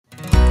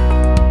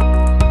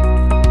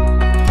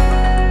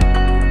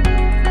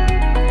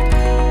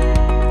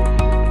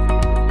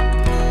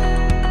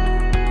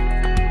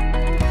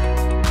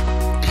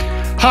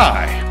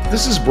Hi,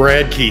 this is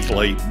Brad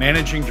Keithley,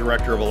 Managing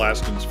Director of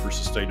Alaskans for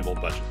Sustainable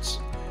Budgets.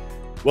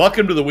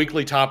 Welcome to the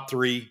weekly Top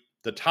 3,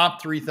 the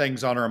top 3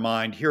 things on our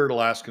mind here at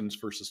Alaskans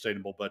for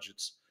Sustainable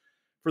Budgets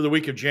for the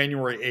week of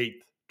January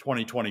 8th,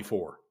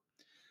 2024.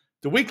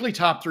 The weekly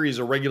Top 3 is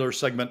a regular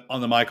segment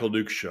on The Michael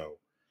Dukes Show.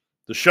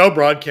 The show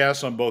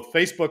broadcasts on both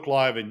Facebook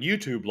Live and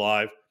YouTube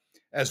Live,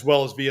 as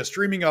well as via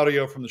streaming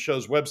audio from the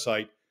show's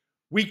website,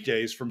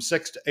 weekdays from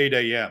 6 to 8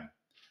 a.m.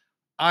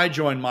 I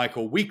join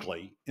Michael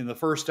weekly in the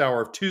first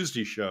hour of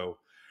Tuesday's show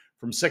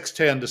from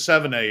 6:10 to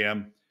 7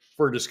 a.m.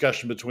 for a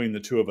discussion between the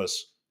two of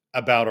us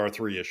about our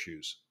 3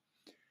 issues.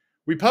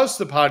 We post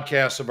the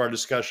podcast of our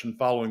discussion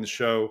following the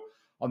show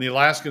on the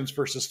Alaskans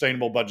for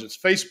Sustainable Budgets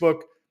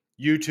Facebook,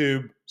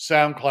 YouTube,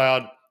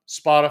 SoundCloud,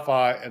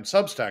 Spotify, and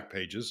Substack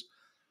pages,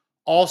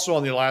 also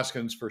on the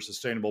Alaskans for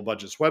Sustainable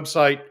Budgets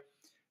website,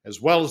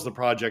 as well as the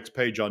project's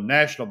page on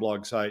national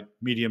blog site,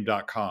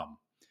 medium.com.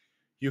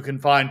 You can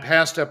find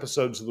past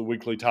episodes of the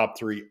weekly Top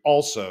 3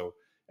 also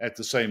at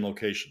the same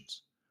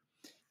locations.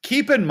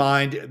 Keep in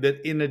mind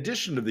that in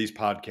addition to these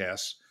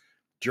podcasts,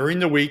 during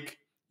the week,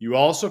 you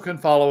also can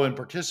follow and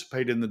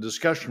participate in the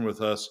discussion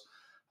with us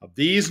of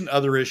these and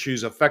other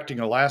issues affecting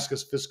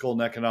Alaska's fiscal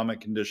and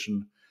economic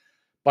condition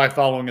by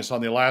following us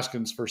on the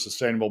Alaskans for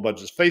Sustainable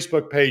Budgets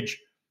Facebook page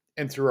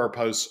and through our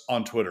posts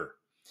on Twitter.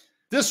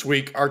 This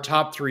week, our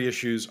top 3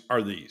 issues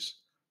are these.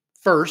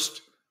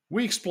 First,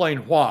 we explain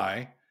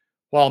why,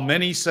 while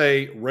many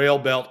say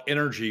Railbelt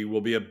energy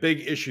will be a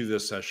big issue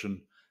this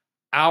session,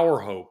 our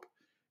hope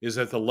is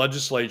that the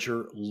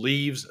legislature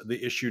leaves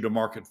the issue to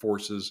market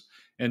forces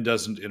and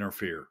doesn't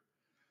interfere.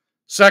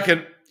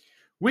 Second,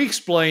 we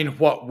explain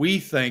what we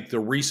think the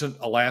recent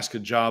Alaska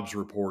Jobs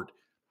Report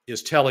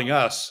is telling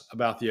us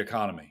about the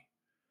economy.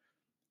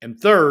 And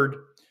third,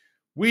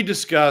 we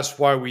discuss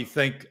why we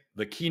think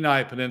the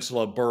Kenai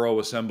Peninsula Borough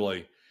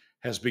Assembly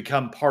has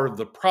become part of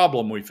the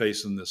problem we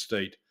face in this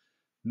state,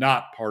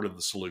 not part of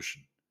the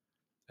solution.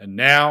 And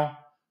now,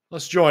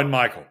 let's join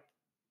Michael.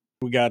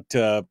 We got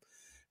a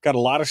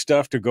lot of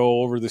stuff to go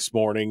over this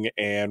morning,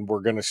 and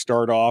we're going to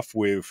start off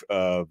with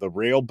the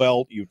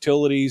Railbelt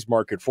utilities,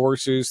 market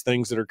forces,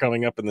 things that are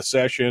coming up in the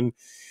session.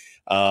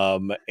 I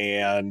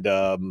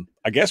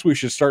guess we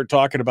should start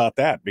talking about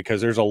that because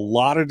there's a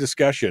lot of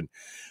discussion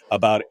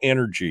about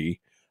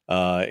energy.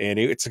 And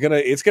it's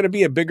gonna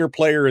be a bigger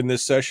player in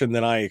this session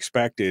than I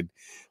expected,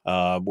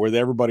 with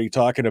everybody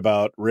talking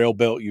about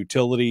Railbelt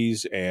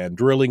utilities and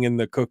drilling in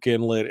the Cook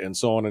Inlet and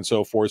so on and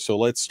so forth. So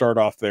let's start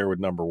off there with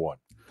number 1.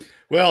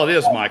 Well, it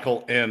is,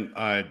 Michael, and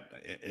I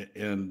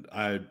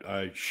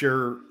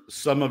share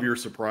some of your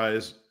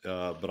surprise,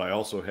 but I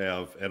also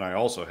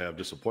have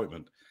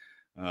disappointment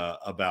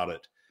about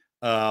it.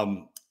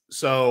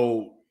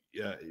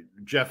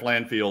 Jeff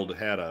Landfield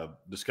had a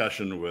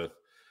discussion with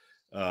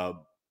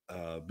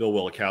Bill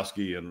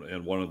Wielechowski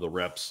and one of the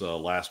reps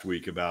last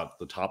week about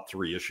the top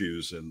 3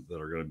 issues that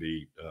are going to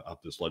be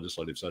up this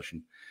legislative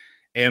session.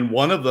 And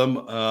one of them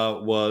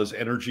was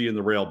energy in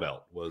the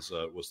Railbelt, was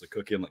the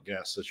Cook Inlet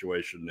gas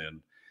situation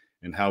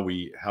and how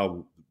we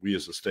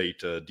as a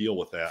state deal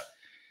with that.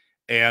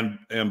 And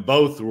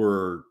both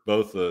Senator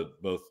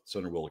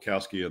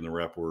Wielechowski and the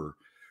rep were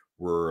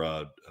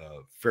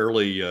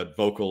fairly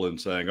vocal in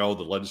saying, "Oh,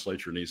 the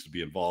legislature needs to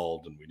be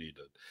involved, and we need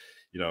to."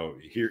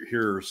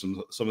 Here are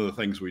some of the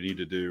things we need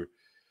to do.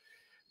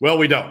 Well,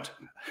 we don't.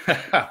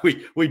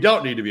 we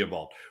don't need to be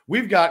involved.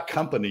 We've got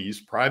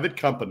companies, private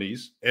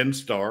companies,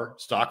 NSTAR,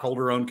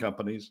 stockholder-owned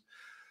companies,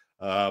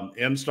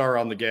 NSTAR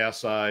on the gas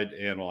side,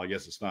 and I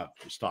guess it's not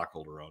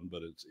stockholder-owned,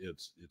 but it's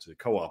a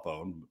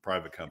co-op-owned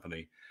private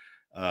company,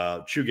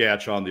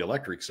 Chugach on the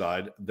electric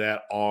side,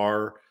 that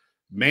are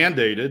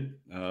mandated,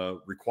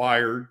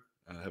 required,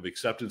 have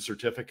accepted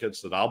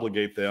certificates that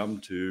obligate them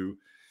to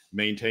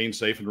maintain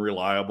safe and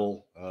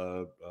reliable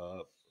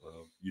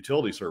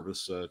utility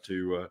service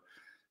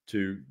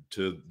to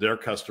their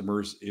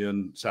customers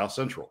in South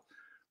Central.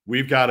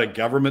 We've got a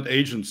government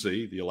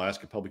agency, the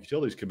Alaska Public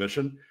Utilities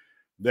Commission,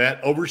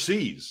 that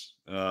oversees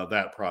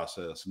that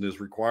process and is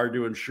required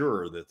to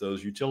ensure that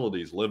those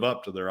utilities live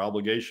up to their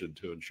obligation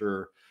to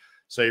ensure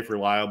safe,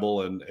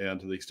 reliable, and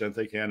to the extent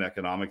they can,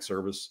 economic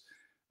service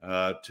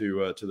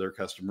to their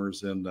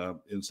customers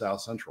in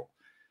South Central.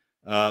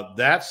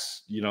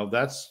 That's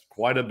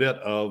quite a bit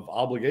of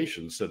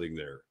obligation sitting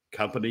there.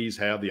 Companies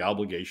have the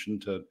obligation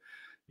to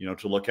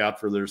look out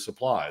for their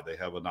supply. They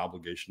have an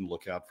obligation to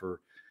look out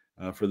for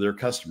their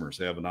customers.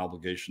 They have an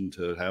obligation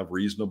to have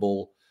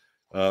reasonable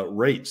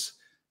rates.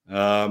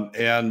 We've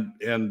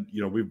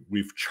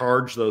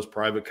charged those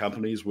private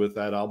companies with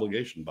that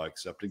obligation by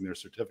accepting their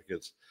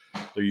certificates,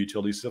 their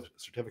utility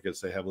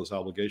certificates. They have those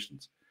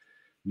obligations.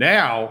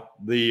 Now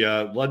the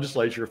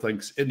legislature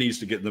thinks it needs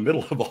to get in the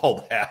middle of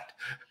all that.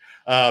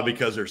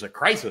 Because there's a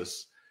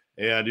crisis,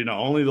 and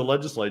only the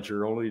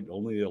legislature, only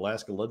the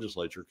Alaska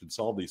legislature can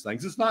solve these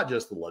things. It's not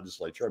just the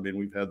legislature. I mean,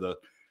 we've had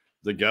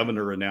the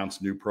governor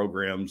announce new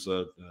programs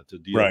to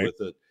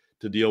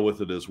deal with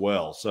it as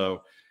well.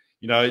 So,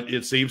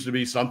 it seems to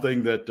be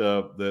something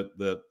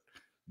that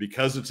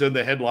because it's in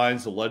the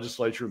headlines, the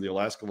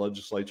Alaska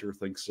legislature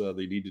thinks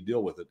they need to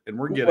deal with it. And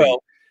we're getting...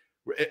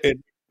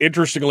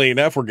 Interestingly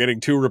enough, we're getting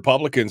two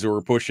Republicans who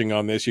are pushing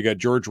on this. You got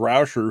George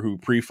Rauscher, who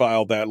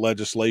pre-filed that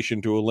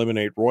legislation to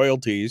eliminate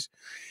royalties,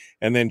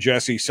 and then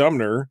Jesse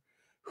Sumner,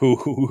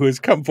 who has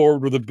come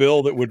forward with a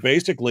bill that would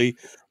basically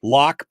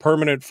lock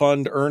permanent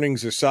fund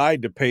earnings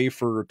aside to pay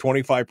for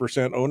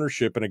 25%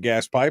 ownership in a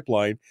gas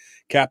pipeline,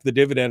 cap the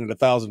dividend at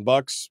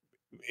 $1,000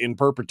 in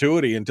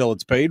perpetuity until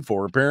it's paid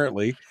for,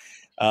 apparently.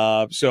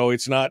 So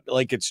it's not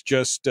like it's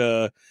just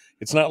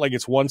it's not like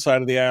it's one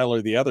side of the aisle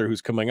or the other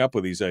who's coming up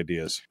with these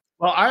ideas.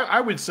 Well, I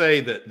would say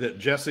that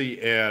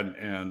Jesse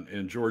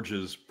and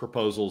George's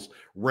proposals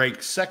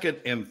rank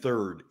second and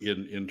third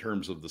in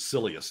terms of the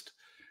silliest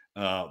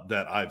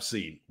that I've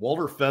seen.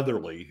 Walter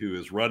Featherly, who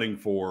is running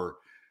for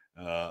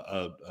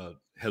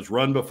has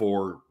run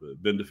before,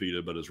 been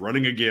defeated, but is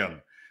running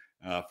again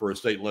for a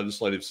state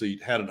legislative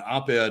seat, had an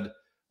op-ed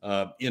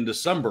in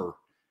December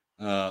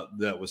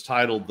that was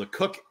titled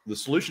 "The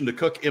Solution to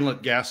Cook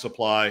Inlet Gas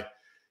Supply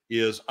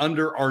is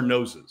Under Our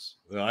Noses."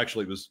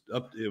 Actually,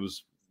 it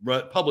was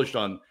published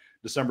on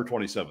December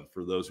 27th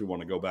for those who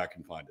want to go back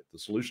and find it. The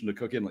solution to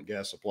Cook Inlet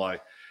gas supply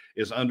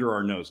is under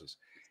our noses.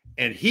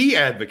 And he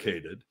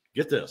advocated,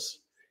 get this,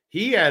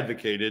 he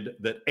advocated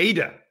that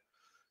Ada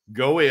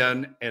go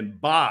in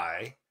and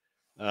buy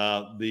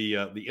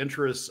the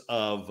interests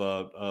of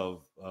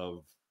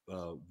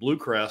Blue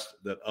Crest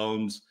that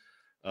owns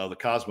the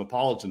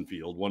Cosmopolitan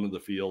field, one of the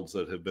fields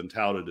that have been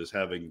touted as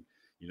having,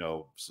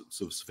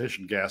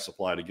 sufficient gas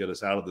supply to get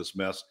us out of this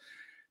mess,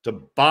 to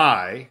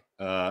buy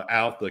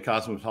out the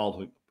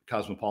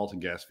Cosmopolitan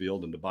gas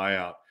field and to buy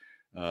out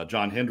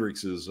John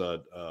Hendricks's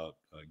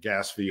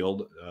gas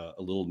field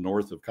a little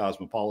north of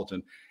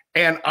Cosmopolitan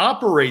and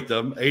operate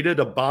them, Ada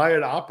to buy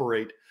and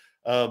operate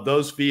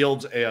those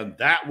fields, and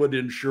that would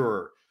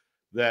ensure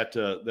that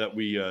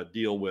we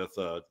deal with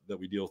the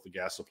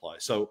gas supply.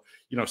 So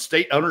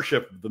state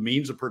ownership of the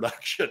means of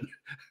production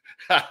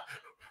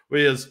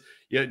is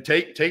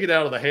take it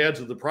out of the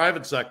hands of the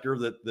private sector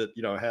that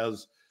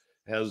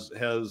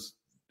has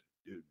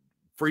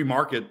free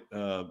market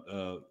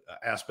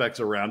aspects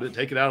around it.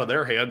 Take it out of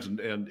their hands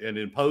and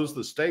impose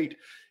the state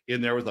in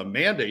there with a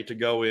mandate to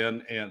go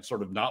in and,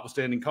 sort of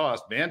notwithstanding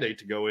cost, mandate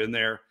to go in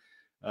there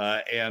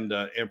and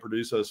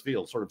produce those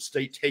fields, sort of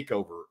state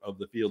takeover of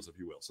the fields, if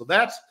you will. So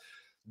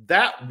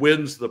that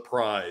wins the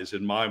prize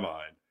in my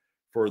mind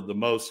for the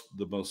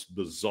most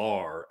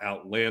bizarre,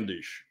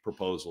 outlandish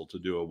proposal to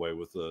do away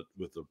with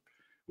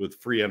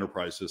free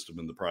enterprise system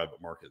in the private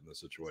market in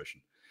this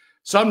situation.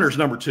 Sumner's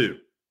number two.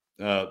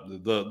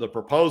 The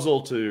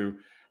proposal to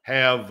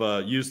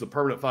have use the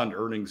permanent fund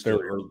earnings or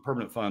the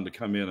permanent fund to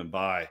come in and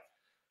buy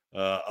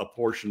a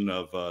portion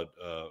of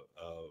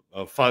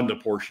fund a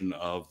portion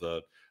of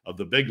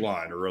the big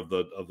line or of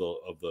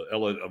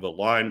the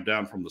line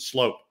down from the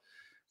slope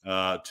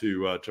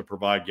to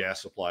provide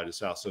gas supply to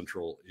South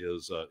Central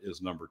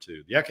is number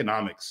two. The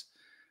economics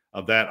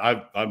of that,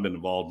 I've been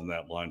involved in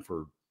that line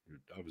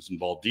I was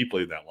involved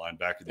deeply in that line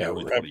back in the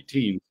early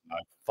 2010s. I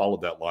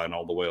followed that line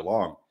all the way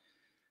along.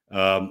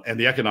 And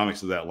the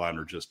economics of that line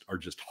are just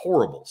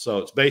horrible. So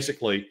it's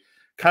basically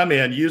come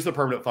in, use the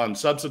permanent fund,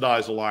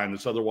 subsidize a line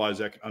that's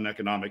otherwise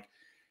uneconomic,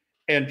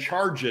 and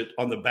charge it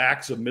on the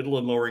backs of middle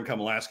and lower income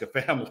Alaska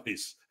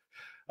families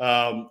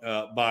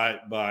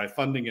by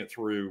funding it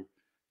through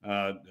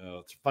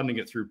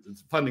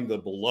funding the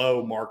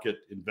below market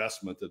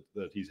investment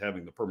that he's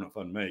having the permanent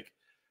fund make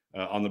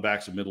on the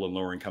backs of middle and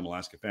lower income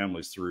Alaska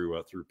families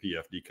through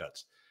PFD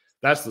cuts.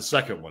 That's the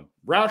second one.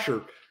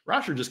 Rauscher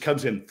just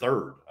comes in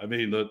third. I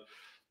mean,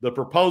 the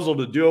proposal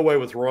to do away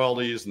with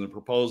royalties and the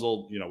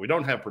proposal, we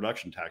don't have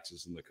production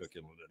taxes in the Cook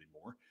Inlet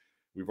anymore.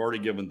 We've already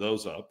given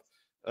those up.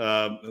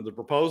 The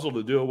proposal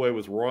to do away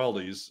with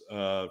royalties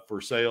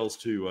for sales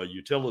to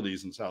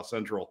utilities in South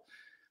Central,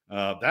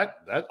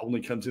 that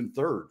only comes in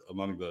third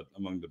among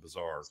the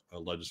bizarre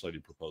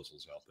legislative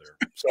proposals out there.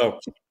 So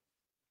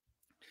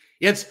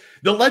it's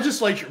the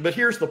legislature. But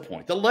here's the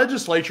point: the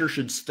legislature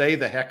should stay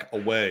the heck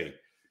away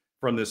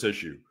from this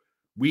issue.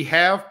 We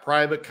have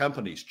private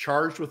companies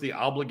charged with the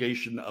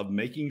obligation of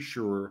making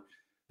sure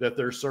that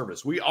their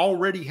service. We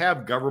already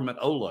have government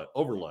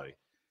overlay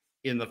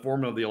in the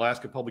form of the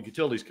Alaska Public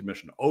Utilities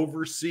Commission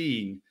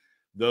overseeing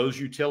those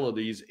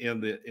utilities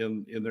in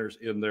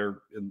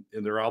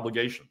their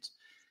obligations.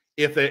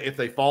 If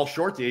they fall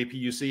short, the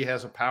APUC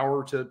has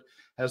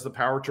the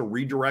power to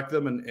redirect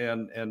them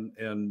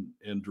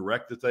and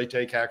direct that they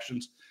take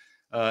actions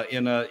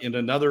in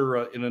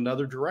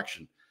another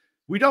direction.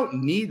 We don't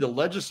need the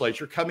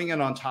legislature coming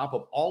in on top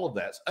of all of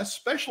that,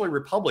 especially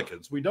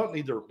Republicans. We don't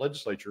need the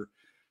legislature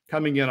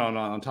coming in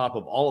on top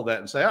of all of that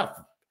and say,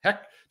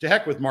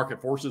 heck with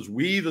market forces.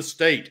 We, the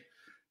state,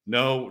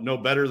 know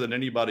better than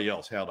anybody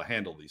else how to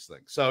handle these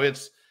things. So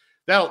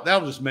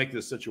that'll just make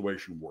this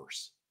situation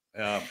worse.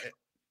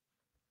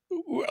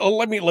 Well,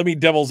 let me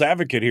devil's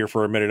advocate here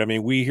for a minute. I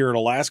mean, we here in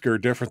Alaska are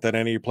different than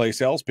any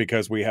place else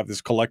because we have this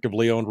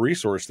collectively owned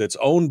resource that's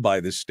owned by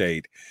the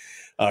state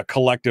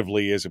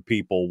collectively as a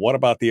people. What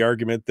about the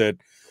argument that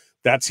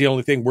that's the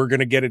only thing we're going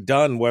to get it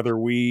done. Whether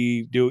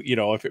we do,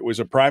 if it was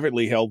a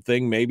privately held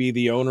thing, maybe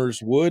the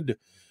owners would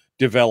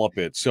develop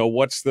it. So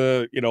what's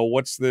the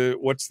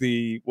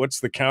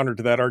counter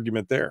to that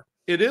argument there?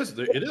 It is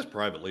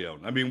privately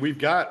owned. I mean,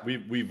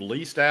 we've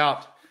leased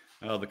out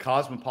the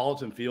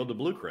Cosmopolitan Field to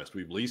Bluecrest.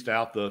 We've leased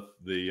out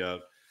the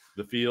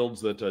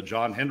fields that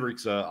John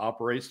Hendricks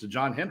operates to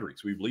John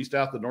Hendricks. We've leased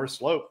out the North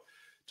Slope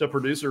to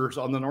producers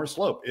on the North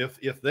Slope.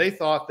 If they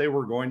thought they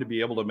were going to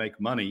be able to make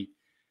money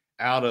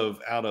out of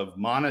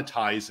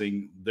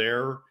monetizing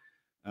their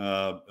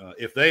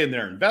if they and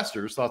their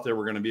investors thought they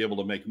were going to be able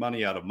to make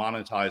money out of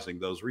monetizing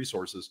those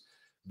resources,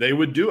 they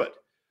would do it.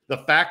 The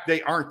fact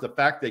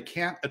they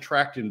can't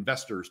attract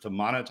investors to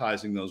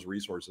monetizing those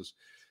resources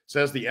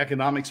says the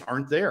economics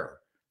aren't there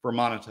for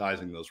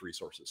monetizing those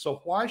resources.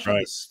 So why should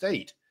the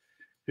state,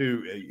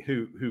 who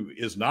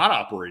is not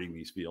operating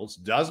these fields,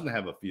 doesn't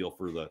have a feel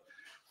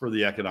for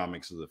the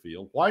economics of the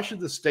field, why should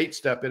the state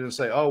step in and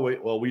say, oh,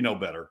 wait, well, we know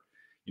better.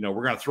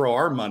 We're going to throw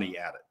our money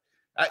at it.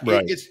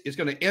 It's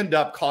going to end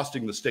up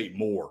costing the state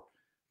more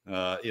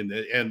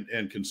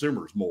and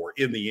consumers more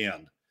in the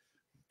end.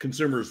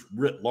 Consumers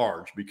writ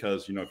large,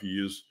 because if you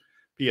use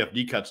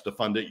PFD cuts to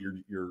fund it,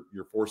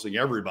 you're forcing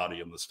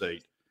everybody in the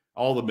state,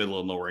 all the middle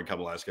and lower income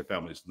Alaska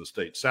families in the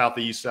state,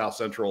 southeast, south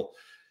central,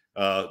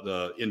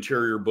 the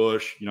interior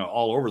bush,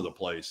 all over the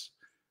place,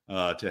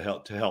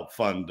 to help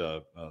fund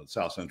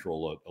south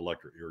central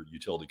electric or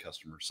utility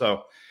customers.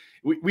 So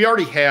we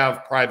already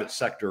have private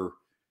sector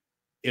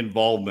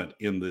involvement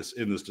in this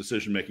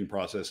decision making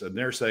process, and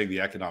they're saying the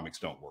economics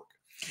don't work.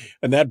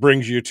 And that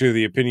brings you to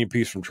the opinion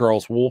piece from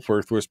Charles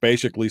Wolforth, which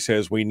basically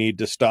says we need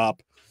to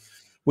stop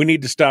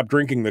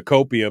drinking the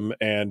copium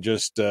and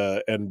just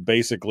and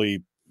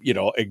basically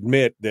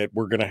admit that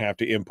we're going to have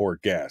to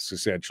import gas,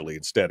 essentially,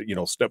 instead.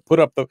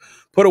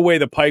 Put away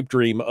the pipe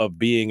dream of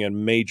being a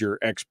major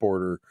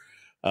exporter,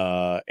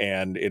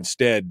 and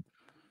instead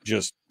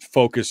just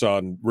focus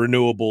on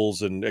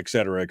renewables and et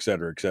cetera, et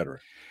cetera, et cetera.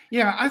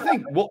 Yeah, I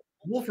think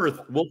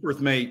Wolforth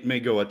may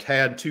go a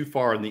tad too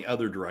far in the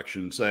other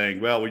direction,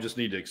 saying, well, we just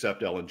need to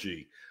accept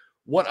LNG.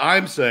 What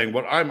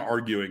I'm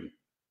arguing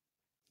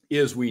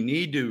is we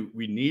need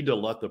to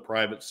let the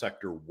private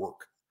sector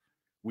work.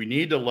 We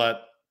need to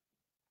let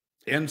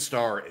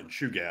NSTAR and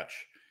Chugach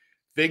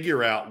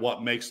figure out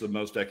what makes the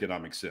most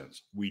economic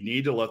sense. We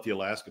need to let the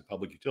Alaska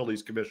Public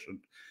Utilities Commission,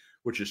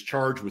 which is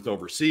charged with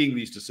overseeing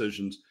these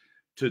decisions,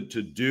 to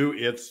do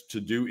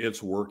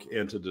its work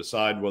and to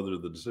decide whether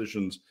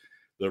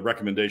the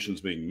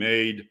recommendations being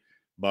made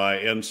by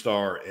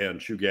NSTAR and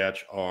Chugach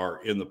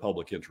are in the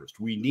public interest.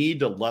 We need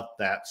to let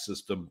that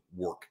system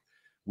work.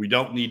 We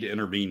don't need to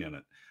intervene in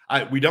it.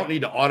 We don't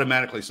need to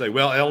automatically say,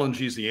 well,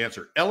 LNG is the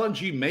answer.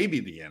 LNG may be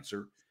the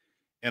answer.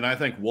 And I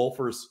think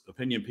Wolforth's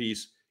opinion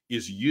piece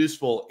is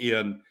useful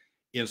in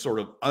sort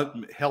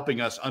of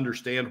helping us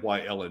understand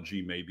why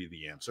LNG may be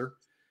the answer.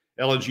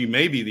 LNG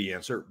may be the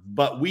answer,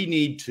 but we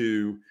need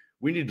to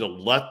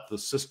let the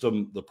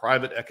system, the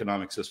private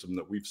economic system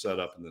that we've set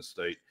up in this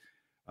state,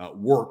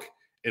 work,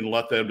 and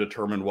let them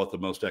determine what the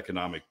most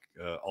economic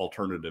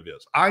alternative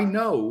is. I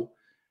know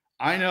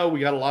we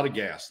got a lot of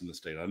gas in the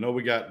state. I know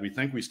we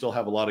think we still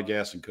have a lot of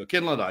gas in Cook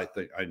Inlet.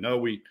 I know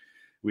we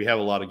have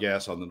a lot of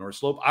gas on the North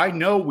Slope. I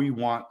know we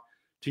want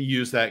to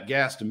use that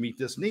gas to meet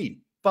this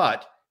need,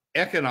 but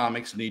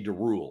economics need to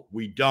rule.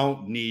 We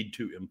don't need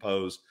to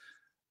impose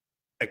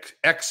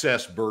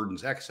excess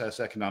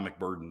economic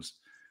burdens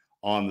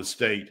on the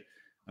state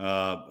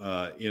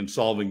in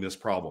solving this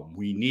problem.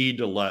 We need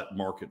to let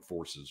market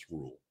forces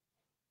rule.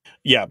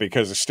 Yeah,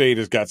 because the state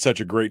has got such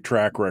a great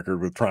track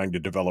record with trying to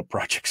develop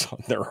projects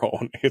on their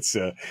own. It's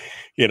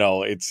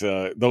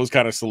those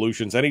kind of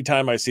solutions.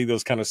 Anytime I see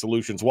those kind of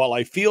solutions, while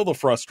I feel the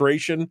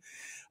frustration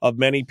of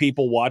many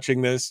people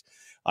watching this,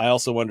 I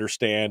also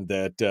understand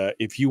that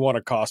if you want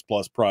a cost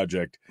plus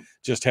project,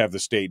 just have the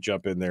state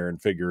jump in there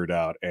and figure it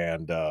out,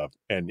 and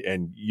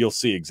you'll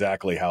see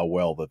exactly how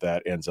well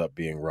that ends up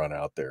being run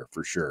out there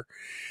for sure.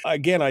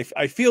 Again,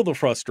 I feel the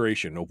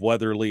frustration of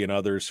Weatherly and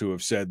others who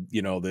have said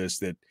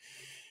that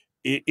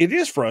it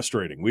is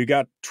frustrating. We've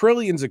got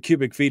trillions of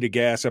cubic feet of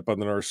gas up on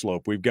the North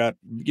Slope. We've got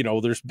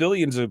there's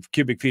billions of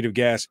cubic feet of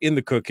gas in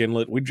the Cook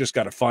Inlet. We've just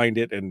got to find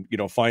it and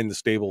find the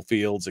stable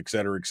fields, et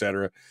cetera, et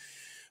cetera.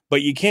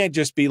 But you can't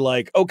just be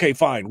like, okay,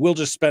 fine, we'll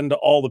just spend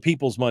all the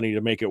people's money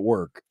to make it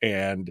work.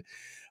 And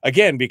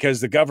again, because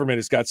the government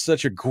has got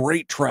such a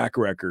great track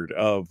record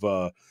of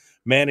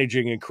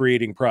managing and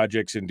creating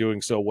projects and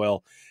doing so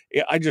well,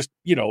 I just,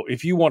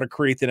 if you want to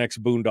create the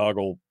next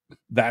boondoggle,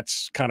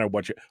 that's kind of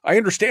I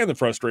understand the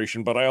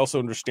frustration, but I also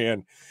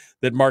understand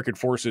that market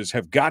forces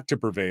have got to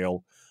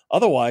prevail.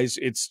 Otherwise,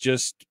 it's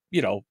just,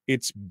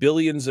 it's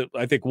billions.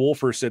 I think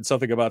Wolforth said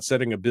something about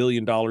setting $1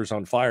 billion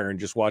on fire and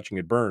just watching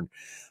it burn.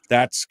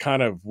 That's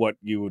kind of what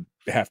you would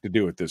have to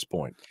do at this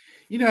point.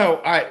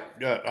 I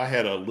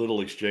had a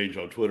little exchange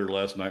on Twitter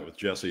last night with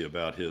Jesse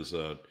about his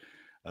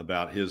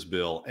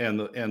bill, and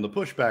the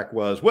pushback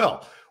was,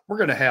 well, we're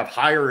going to have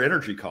higher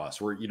energy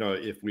costs.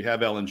 If we have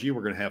LNG,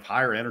 we're going to have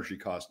higher energy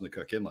costs in the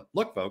Cook Inlet.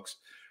 Look, folks,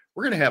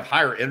 we're going to have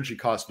higher energy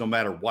costs no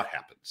matter what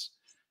happens.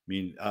 I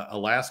mean,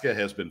 Alaska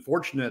has been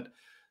fortunate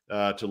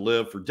to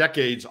live for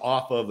decades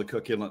off of the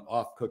Cook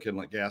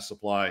Inlet gas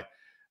supply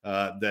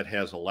that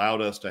has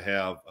allowed us to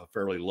have a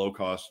fairly low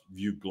cost,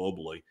 viewed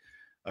globally,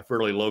 a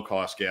fairly low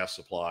cost gas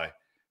supply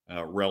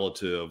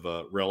relative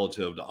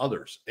to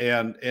others.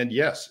 And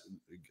yes,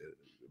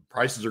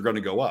 prices are going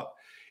to go up.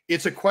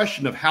 It's a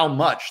question of how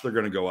much they're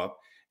going to go up,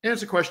 and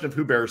it's a question of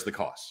who bears the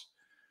costs.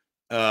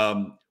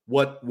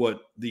 What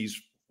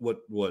Weatherly's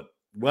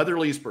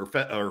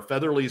or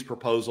Featherly's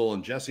proposal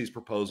and Jesse's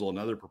proposal and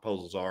other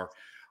proposals are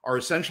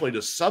essentially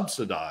to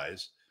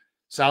subsidize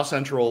South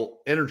Central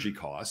energy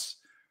costs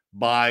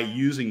by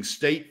using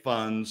state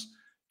funds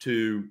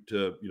to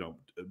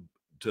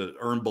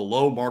earn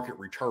below market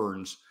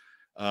returns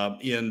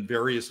in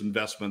various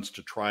investments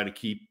to try to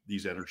keep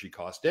these energy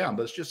costs down.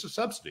 But it's just a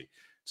subsidy.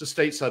 It's a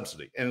state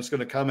subsidy, and it's going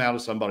to come out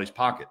of somebody's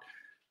pocket.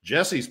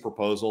 Jesse's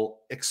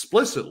proposal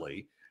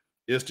explicitly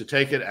is to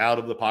take it out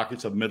of the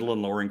pockets of middle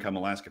and lower income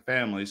Alaska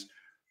families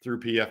through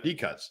PFD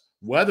cuts.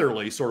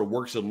 Weatherly sort of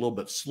works it a little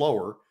bit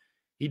slower.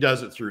 He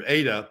does it through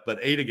ADA, but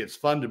ADA gets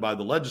funded by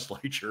the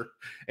legislature.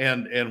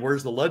 And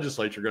where's the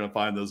legislature going to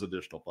find those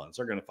additional funds?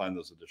 They're going to find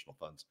those additional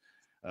funds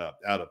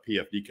out of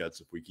PFD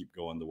cuts if we keep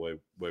going the way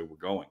we're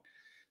going.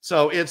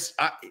 So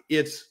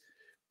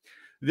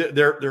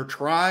they're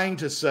trying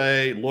to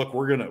say, look,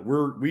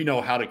 we know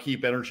how to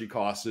keep energy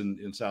costs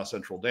in South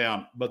Central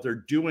down, but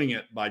they're doing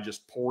it by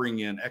just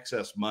pouring in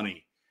excess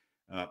money,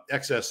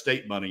 excess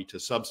state money to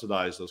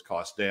subsidize those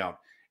costs down,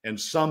 and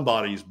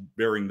somebody's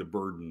bearing the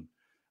burden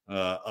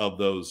of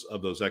those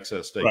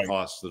excess state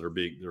costs that are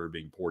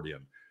being poured in.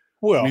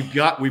 Well,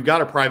 we've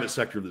got a private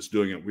sector that's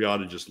doing it. We ought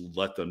to just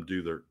let them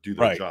do their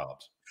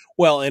jobs.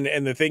 Well,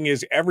 and the thing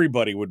is,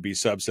 everybody would be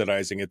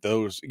subsidizing it,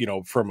 those,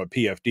 from a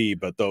PFD,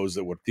 but those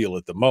that would feel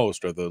it the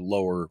most are the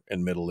lower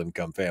and middle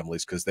income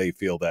families, because they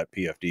feel that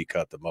PFD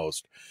cut the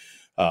most,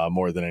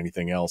 more than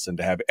anything else. And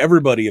to have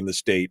everybody in the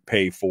state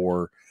pay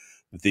for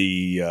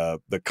the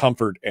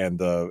comfort and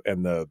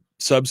the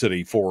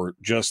subsidy for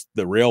just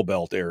the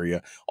Railbelt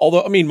area.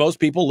 Although, I mean, most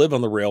people live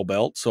on the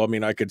Railbelt, so I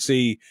mean, I could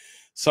see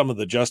some of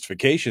the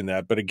justification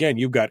that, but again,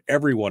 you've got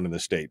everyone in the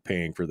state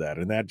paying for that,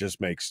 and that just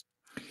makes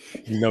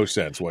no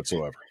sense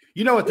whatsoever.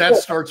 You know what that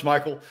starts,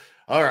 Michael?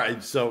 All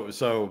right, so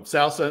South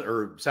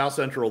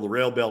Central, the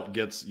Railbelt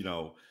gets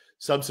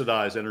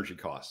subsidized energy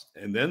costs,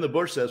 and then the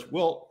Bush says,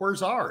 "Well,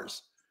 where's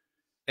ours?"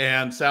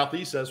 And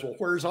Southeast says, "Well,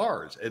 where's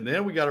ours?" And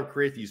then we got to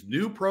create these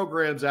new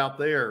programs out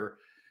there.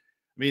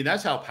 I mean,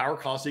 that's how power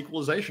cost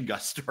equalization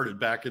got started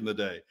back in the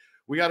day.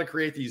 We got to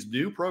create these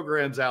new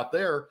programs out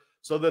there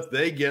so that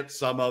they get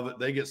some of it,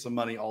 they get some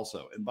money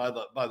also. And by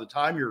the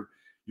time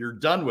you're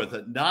done with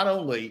it, not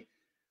only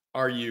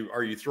are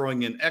you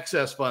throwing in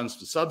excess funds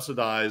to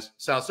subsidize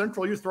South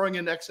Central, you're throwing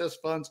in excess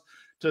funds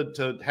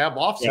to have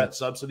offset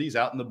subsidies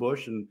out in the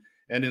Bush and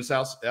in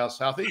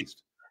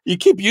Southeast. You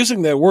keep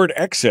using that word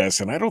excess,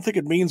 and I don't think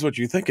it means what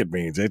you think it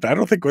means. I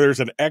don't think there's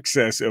an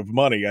excess of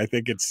money. I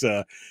think it's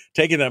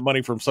taking that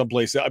money from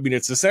someplace. I mean,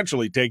 it's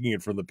essentially taking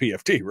it from the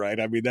PFD, right?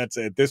 I mean, that's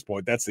at this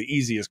point, that's the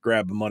easiest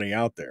grab of money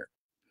out there.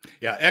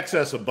 Yeah,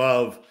 excess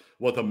above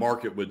what the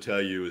market would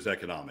tell you is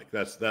economic.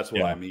 That's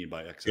what I mean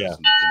by excess in this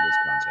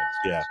context.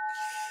 Yeah.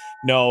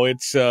 No,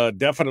 it's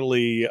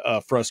definitely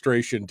a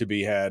frustration to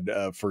be had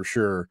for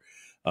sure.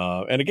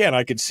 And again,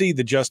 I could see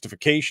the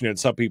justification in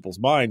some people's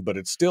mind, but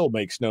it still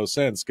makes no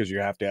sense because you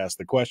have to ask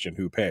the question,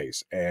 who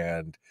pays?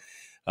 And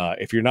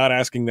if you're not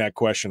asking that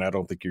question, I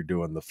don't think you're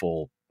doing the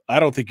full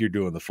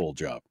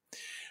job.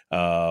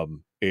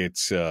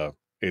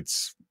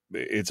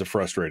 It's a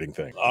frustrating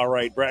thing. All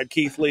right. Brad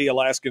Keithley,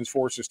 Alaskans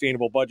for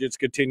Sustainable Budgets,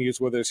 continues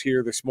with us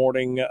here this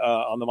morning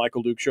on the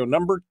Michael Duke Show.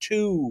 Number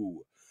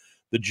 2,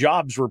 the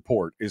jobs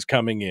report is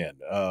coming in.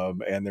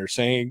 And they're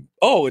saying,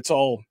 it's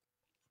all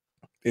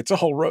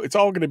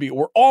going to be,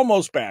 we're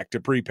almost back to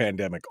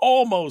pre-pandemic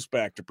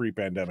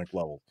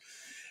level.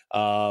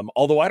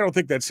 Although I don't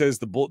think that says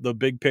the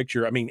big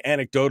picture. I mean,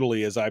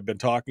 anecdotally, as I've been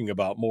talking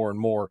about more and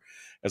more,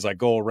 as I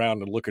go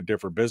around and look at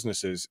different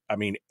businesses, I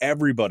mean,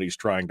 everybody's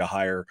trying to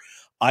hire.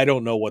 I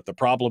don't know what the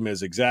problem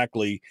is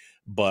exactly,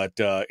 but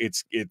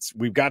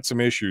we've got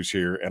some issues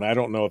here, and I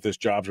don't know if this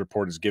jobs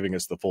report is giving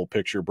us the full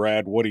picture.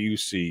 Brad, what do you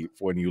see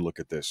when you look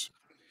at this?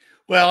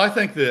 Well, I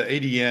think the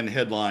ADN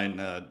headline,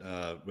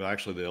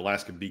 actually the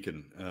Alaska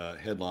Beacon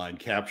headline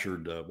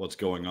captured what's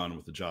going on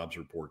with the jobs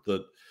report.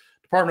 The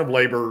Department of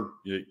Labor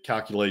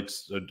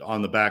calculates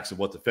on the backs of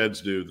what the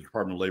feds do. The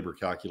Department of Labor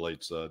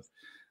calculates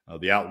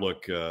the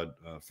outlook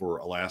for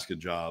Alaska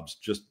jobs.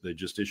 They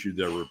just issued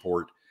their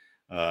report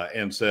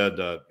and said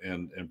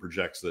and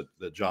projects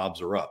that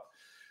jobs are up.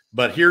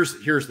 But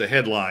here's the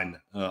headline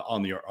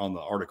on the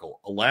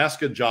article: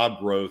 Alaska job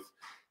growth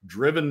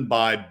driven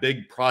by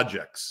big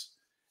projects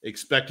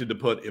expected to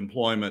put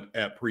employment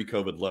at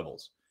pre-COVID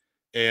levels.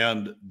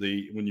 And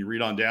when you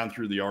read on down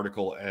through the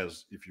article,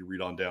 as if you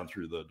read on down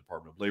through the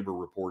Department of Labor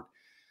report,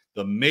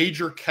 the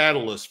major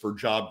catalyst for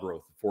job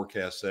growth, the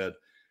forecast said,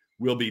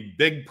 will be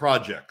big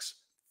projects,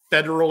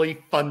 federally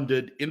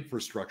funded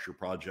infrastructure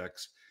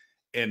projects,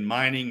 and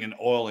mining and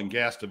oil and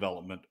gas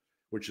development,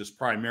 which is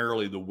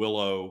primarily the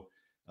Willow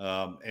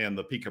and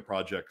the Pica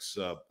projects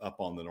up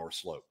on the North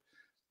Slope.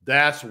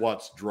 That's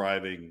what's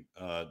driving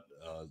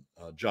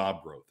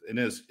job growth. And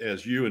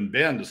as you and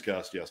Ben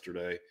discussed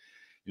yesterday,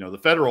 the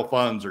federal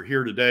funds are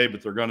here today,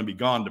 but they're going to be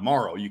gone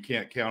tomorrow. You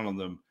can't count on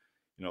them,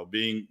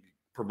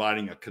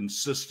 providing a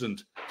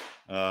consistent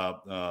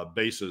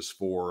basis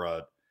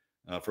for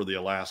the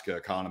Alaska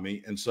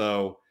economy.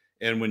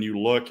 And when you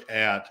look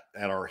at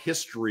our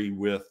history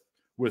with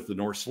the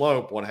North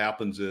Slope, what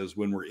happens is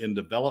when we're in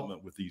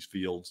development with these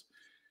fields,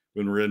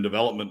 when we're in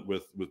development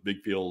with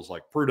big fields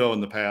like Prudhoe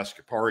in the past,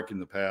 Kuparuk in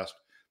the past,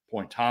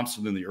 Point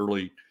Thompson in the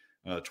early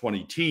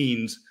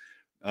 20-teens,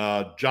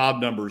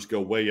 job numbers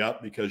go way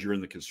up because you're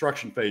in the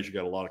construction phase. You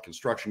got a lot of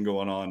construction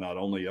going on, not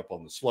only up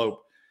on the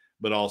slope,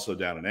 but also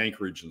down in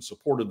Anchorage in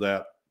support of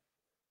that,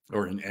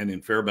 and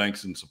in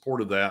Fairbanks in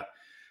support of that.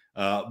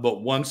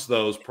 But once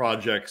those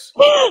projects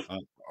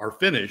are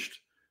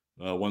finished,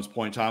 once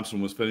Point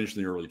Thompson was finished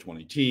in the early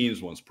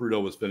 20-teens, once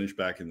Prudhoe was finished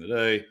back in the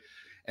day,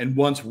 and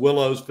once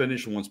Willow's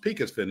finished and once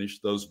Pica's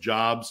finished, those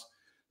jobs,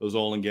 those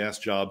oil and gas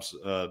jobs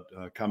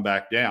come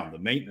back down. The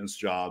maintenance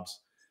jobs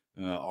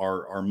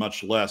are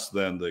much less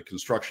than the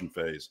construction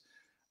phase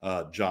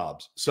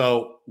jobs.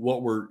 So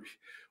what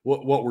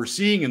we're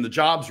seeing in the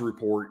jobs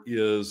report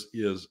is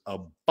a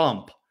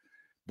bump,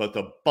 but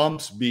the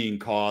bump's being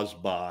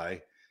caused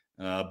by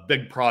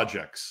big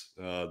projects,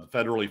 the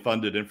federally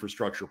funded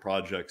infrastructure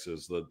projects,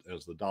 as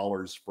the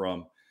dollars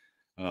from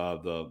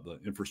the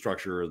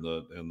infrastructure and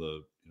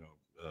the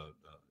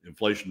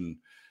inflation,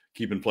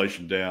 keep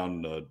inflation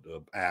down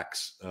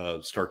acts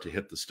start to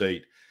hit the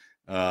state,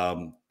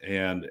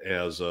 and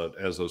as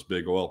those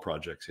big oil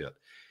projects hit,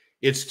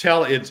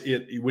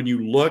 when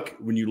you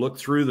look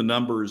through the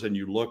numbers and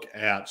you look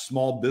at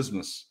small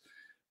business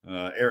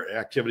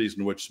activities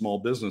in which small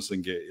business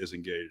is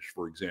engaged,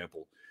 for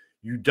example,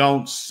 you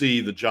don't see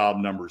the job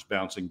numbers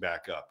bouncing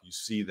back up. You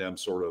see them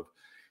sort of,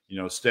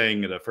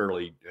 staying at a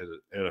fairly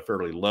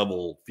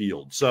level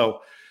field.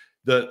 So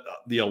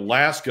the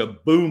Alaska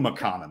boom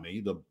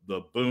economy,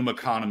 the boom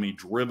economy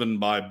driven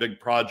by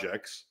big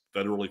projects,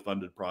 federally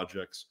funded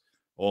projects,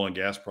 oil and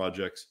gas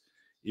projects,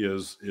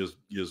 is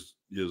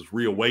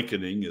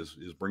reawakening,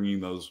 is bringing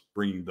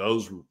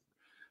those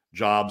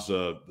jobs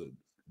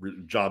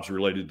jobs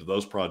related to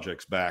those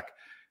projects back.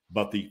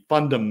 But the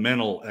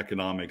fundamental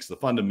economics, the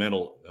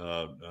fundamental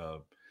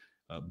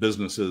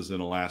businesses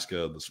in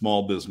Alaska, the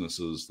small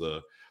businesses,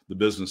 the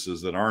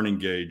businesses that aren't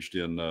engaged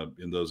in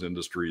those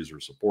industries or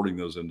supporting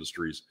those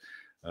industries,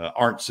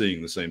 aren't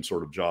seeing the same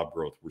sort of job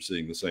growth. We're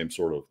seeing the same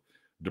sort of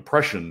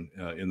depression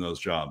in those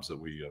jobs that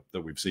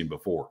we've seen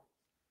before.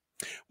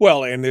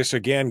 Well, and this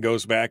again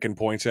goes back and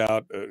points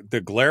out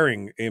the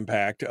glaring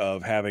impact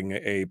of having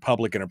a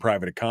public and a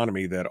private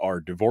economy that are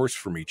divorced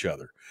from each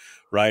other,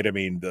 right? I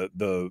mean,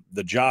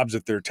 the jobs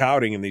that they're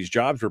touting in these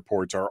jobs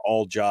reports are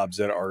all jobs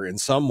that are in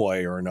some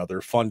way or another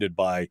funded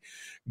by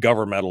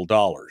governmental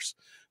dollars.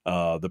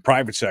 The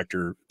private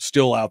sector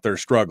still out there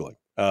struggling,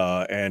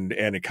 and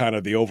it kind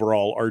of the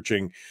overall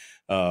arching.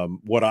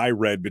 What I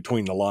read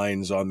between the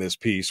lines on this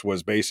piece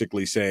was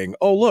basically saying,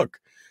 "Oh,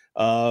 look.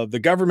 The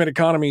government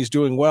economy is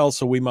doing well,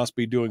 so we must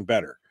be doing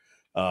better,"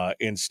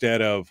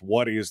 instead of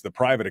what is the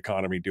private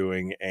economy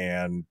doing.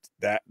 And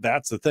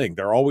that's the thing.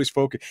 They're always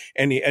focused.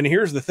 And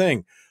here's the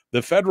thing.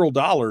 The federal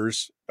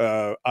dollars,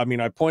 I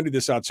mean, I pointed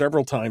this out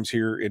several times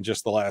here in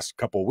just the last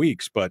couple of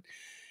weeks, but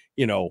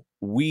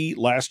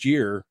last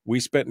year,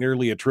 we spent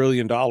nearly $1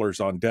 trillion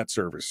on debt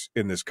service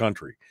in this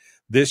country.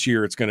 This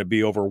year, it's going to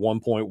be over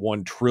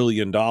 $1.1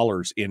 trillion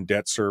in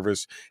debt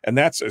service. And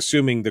that's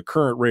assuming the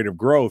current rate of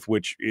growth,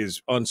 which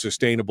is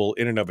unsustainable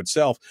in and of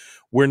itself.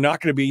 We're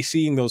not going to be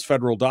seeing those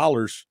federal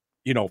dollars,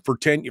 for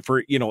 10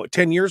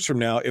 years from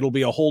now, it'll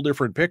be a whole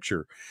different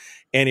picture.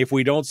 And if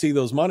we don't see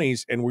those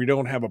monies and we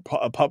don't have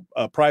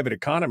a private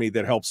economy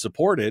that helps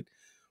support it,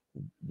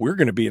 we're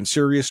going to be in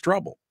serious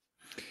trouble.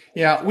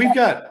 Yeah, we've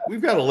got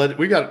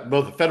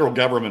both the federal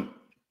government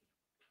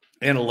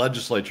and a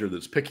legislature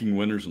that's picking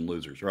winners and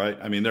losers, right?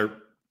 I mean,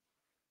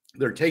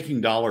 they're taking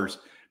dollars,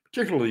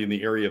 particularly in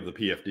the area of the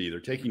PFD. They're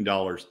taking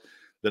dollars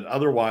that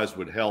otherwise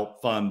would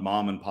help fund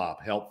mom and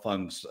pop, help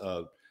fund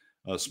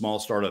small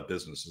startup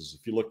businesses.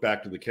 If you look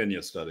back to the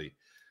Kenya study,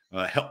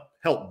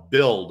 help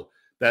build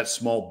that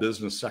small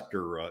business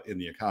sector in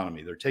the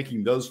economy. They're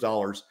taking those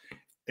dollars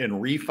and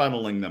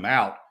refunneling them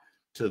out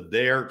to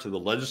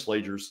the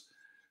legislators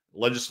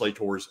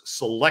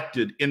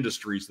selected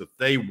industries that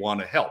they want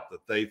to help,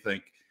 that they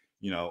think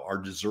are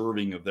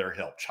deserving of their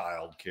help.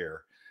 Childcare,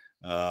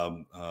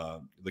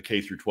 the K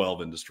through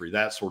 12 industry,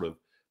 that sort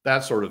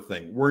of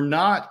thing.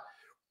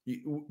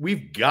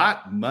 We've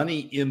got money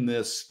in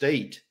this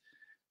state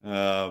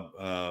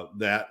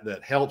that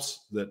helps,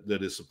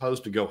 that is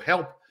supposed to go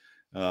help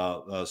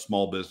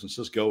small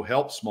businesses, go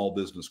help small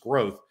business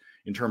growth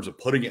in terms of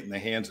putting it in the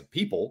hands of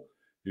people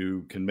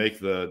who can make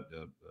the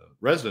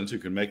residents who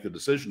can make the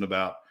decision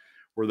about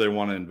where they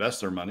want to invest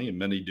their money, and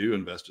many do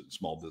invest it in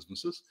small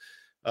businesses.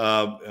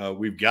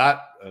 We've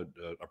got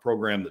a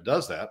program that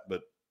does that,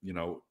 but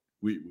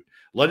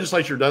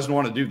legislature doesn't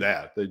want to do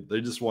that. They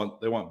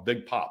want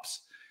big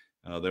pops.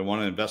 They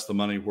want to invest the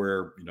money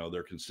where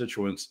their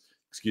constituents,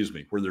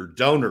 where their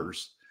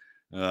donors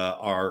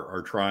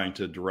are trying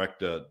to direct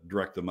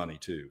the money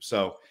to.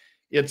 So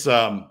it's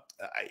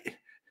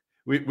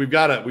we've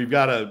got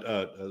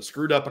a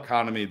screwed up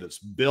economy that's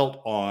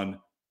built on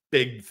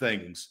big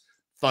things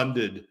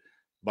funded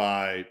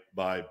by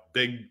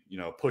big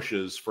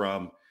pushes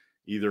from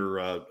either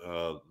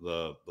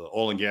the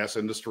oil and gas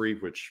industry,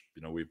 which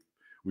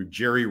we've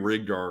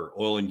jerry-rigged our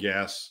oil and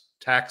gas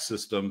tax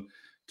system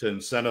to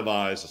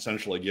incentivize,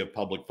 essentially give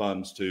public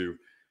funds to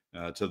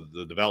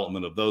the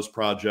development of those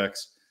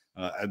projects,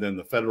 and then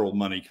the federal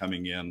money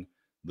coming in,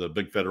 the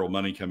big federal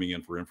money coming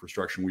in for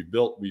infrastructure.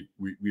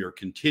 We are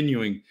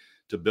continuing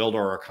to build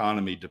our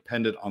economy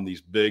dependent on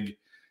these big,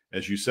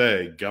 as you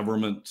say,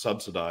 government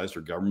subsidized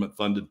or government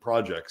funded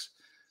projects,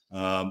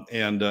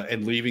 and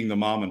leaving the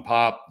mom and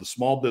pop, the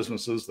small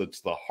businesses,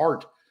 that's the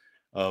heart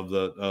of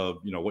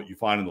what you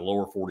find in the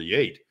lower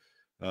 48,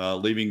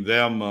 leaving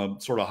them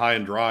sort of high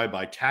and dry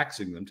by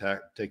taxing them,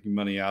 taking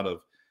money out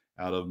of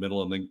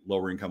middle and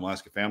lower income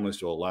Alaska families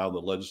to allow the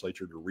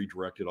legislature to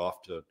redirect it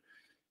off to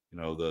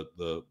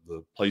the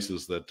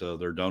places that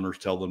their donors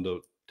tell them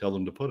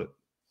to put it.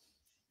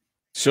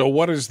 So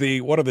what are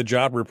the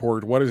job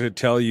report? What does it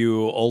tell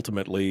you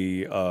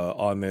ultimately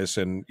on this,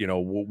 and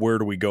where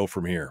do we go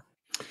from here?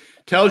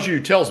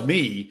 Tells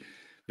me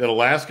that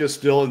Alaska is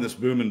still in this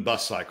boom and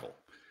bust cycle,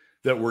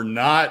 that we're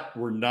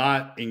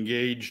not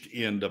engaged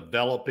in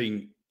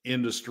developing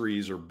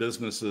industries or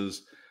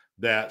businesses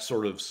that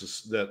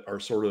are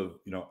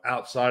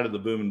outside of the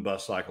boom and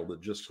bust cycle,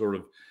 that just sort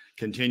of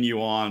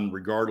continue on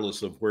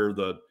regardless of where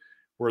the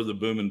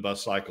boom and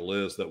bust cycle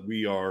is, that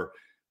we are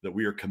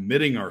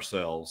committing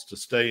ourselves to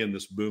stay in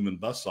this boom and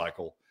bust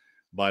cycle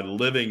by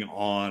living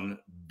on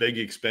big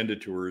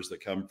expenditures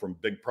that come from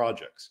big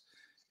projects.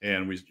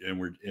 And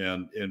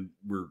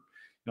we're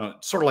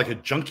sort of like a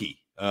junkie.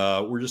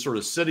 We're just sort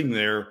of sitting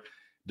there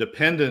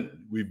dependent.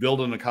 We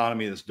build an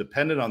economy that's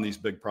dependent on these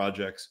big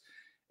projects.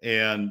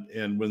 And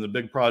when the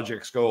big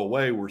projects go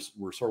away, we're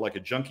sort of like a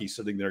junkie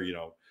sitting there,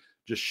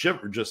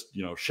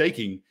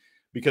 shaking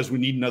because we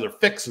need another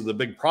fix of the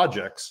big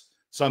projects,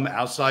 some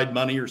outside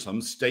money or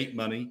some state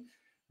money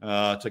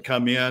to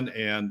come in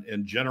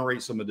and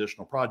generate some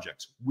additional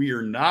projects. We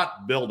are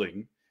not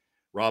building,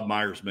 Rob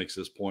Myers makes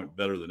this point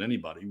better than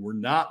anybody, we're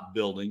not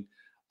building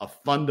a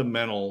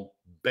fundamental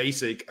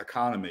basic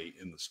economy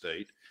in the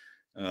state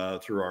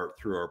through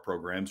our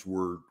programs.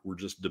 We're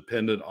just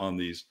dependent on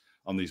these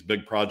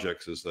big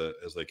projects as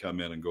they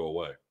come in and go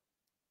away.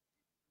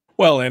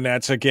 Well, and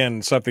that's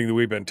again something that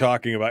we've been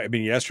talking about. I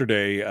mean,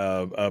 yesterday,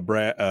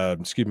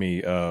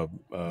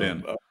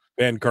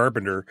 Ben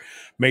Carpenter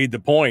made the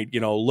point.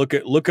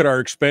 Look at our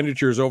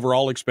expenditures,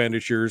 overall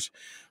expenditures.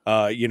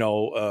 From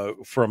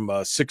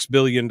 $6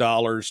 billion to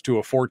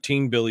a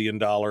 $14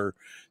 billion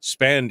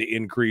spend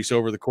increase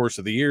over the course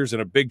of the years,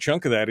 and a big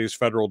chunk of that is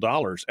federal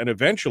dollars. And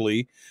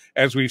eventually,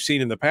 as we've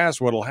seen in the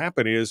past, what will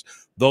happen is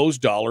those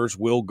dollars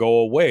will go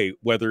away,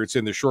 whether it's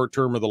in the short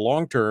term or the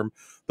long term.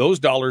 Those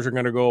dollars are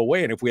going to go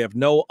away. And if we have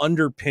no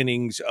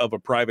underpinnings of a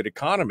private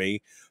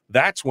economy,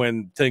 that's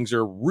when things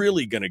are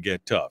really going to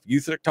get tough. You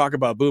talk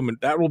about boom, and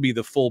that will be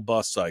the full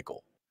bust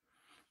cycle.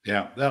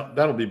 Yeah,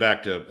 that'll be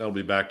back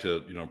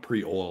to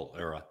pre-oil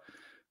era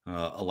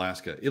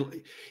Alaska.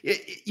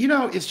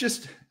 It's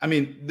just, I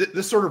mean,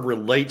 this sort of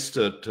relates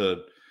to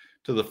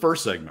the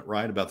first segment,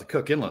 right, about the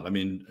Cook Inlet. I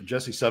mean,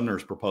 Jesse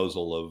Sumner's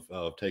proposal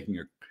of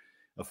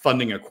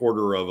funding a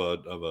quarter of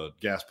a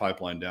gas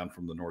pipeline down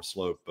from the North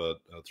Slope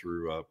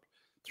through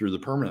the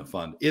permanent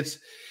fund.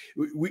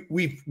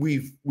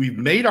 We've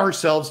made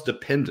ourselves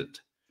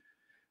dependent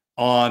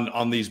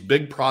on these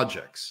big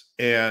projects,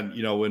 and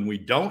when we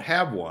don't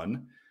have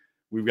one,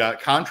 we've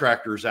got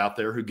contractors out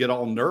there who get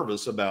all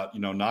nervous about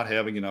not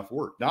having enough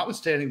work.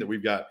 Notwithstanding that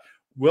we've got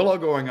Willow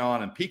going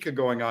on and Pika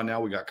going on now,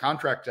 we got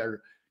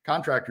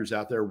contractors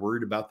out there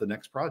worried about the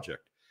next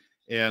project.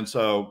 And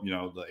so,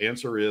 the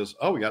answer is,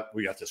 we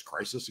got this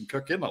crisis in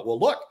Cook Inlet. Well,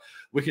 look,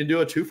 we can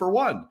do a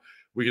 2-for-1.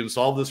 We can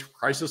solve this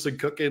crisis in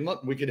Cook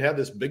Inlet, and we could have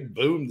this big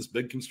boom, this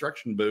big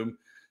construction boom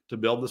to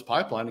build this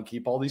pipeline and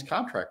keep all these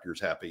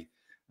contractors happy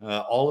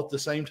all at the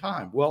same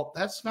time. Well,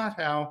 that's not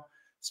how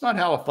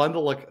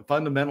a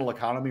fundamental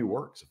economy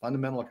works. A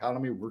fundamental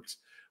economy works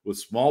with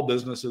small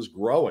businesses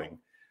growing,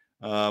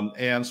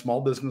 and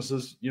small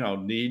businesses,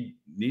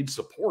 need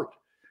support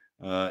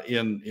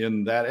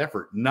in that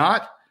effort.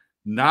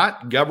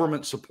 Not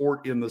government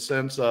support in the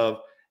sense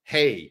of,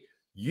 hey,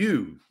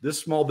 this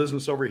small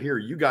business over here,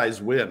 you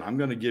guys win, I'm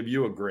going to give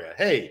you a grant.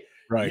 Hey,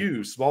 right,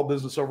 you small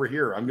business over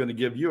here, I'm going to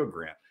give you a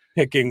grant.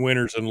 Picking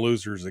winners and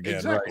losers again.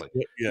 Exactly.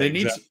 Right?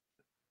 Yeah,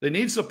 they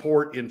need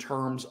support in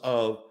terms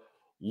of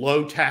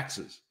low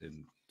taxes.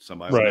 And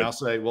somebody will now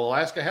say, well,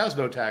 Alaska has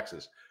no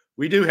taxes.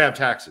 We do have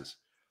taxes.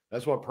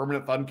 That's what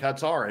permanent fund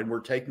cuts are. And we're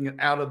taking it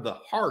out of the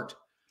heart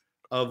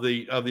of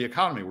the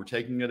economy. We're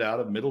taking it out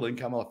of middle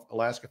income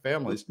Alaska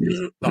families,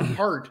 the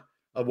heart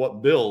of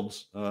what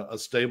builds a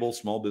stable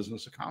small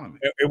business economy.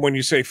 And when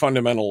you say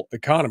fundamental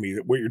economy,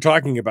 what you're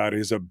talking about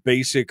is a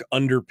basic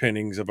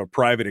underpinnings of a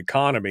private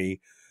economy,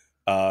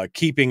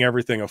 keeping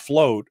everything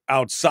afloat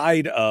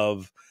outside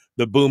of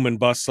the boom and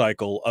bust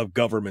cycle of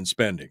government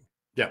spending.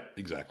 Yeah,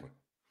 exactly.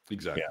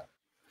 Exactly.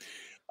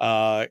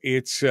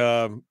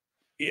 Yeah.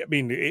 I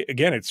mean,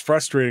 again, it's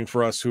frustrating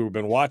for us who have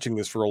been watching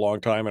this for a long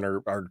time and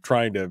are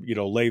trying to,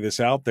 lay this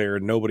out there,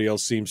 and nobody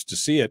else seems to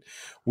see it.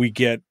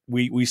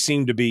 We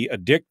seem to be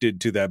addicted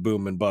to that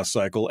boom and bust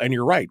cycle. And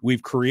you're right.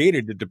 We've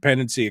created a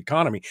dependency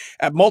economy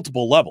at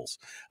multiple levels.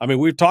 I mean,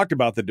 we've talked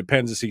about the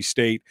dependency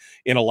state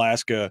in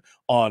Alaska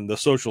on the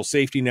social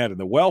safety net and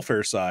the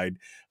welfare side.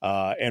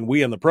 And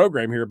we in the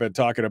program here have been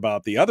talking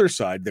about the other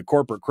side, the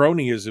corporate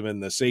cronyism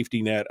and the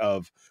safety net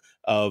of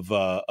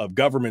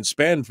government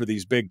spend for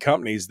these big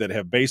companies that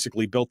have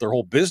basically built their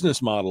whole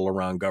business model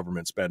around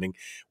government spending.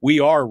 We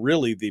are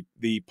really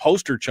the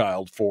poster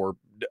child for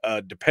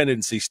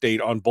dependency state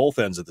on both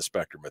ends of the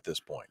spectrum at this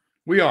point.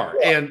 We are,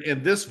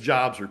 and this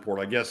jobs report,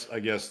 I guess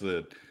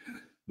the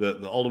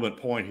ultimate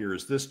point here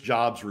is this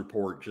jobs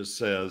report just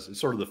says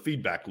it's sort of the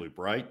feedback loop,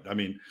 right? I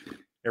mean,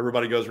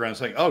 everybody goes around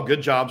saying, "Oh,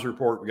 good jobs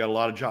report. We got a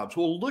lot of jobs."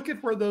 Well, look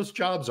at where those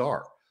jobs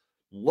are.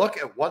 Look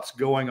at what's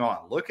going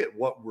on. Look at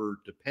what we're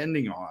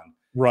depending on,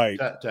 right,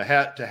 to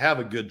have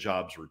a good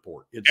jobs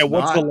report.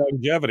 What's the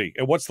longevity?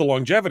 And what's the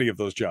longevity of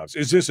those jobs?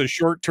 Is this a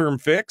short-term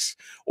fix,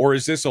 or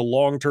is this a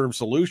long-term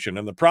solution?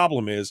 And the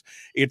problem is,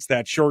 it's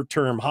that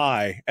short-term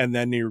high, and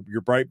then you're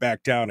right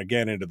back down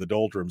again into the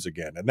doldrums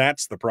again, and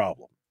that's the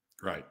problem.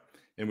 Right.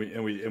 And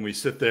we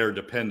sit there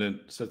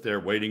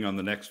waiting on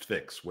the next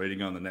fix,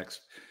 waiting on the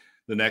next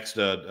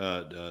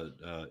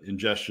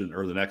ingestion,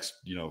 or the next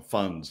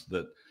funds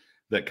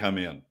that come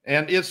in.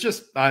 And it's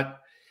just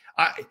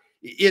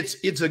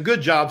it's a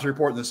good jobs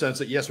report in the sense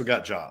that yes, we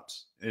got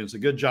jobs, and it's a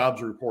good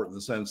jobs report in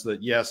the sense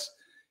that yes,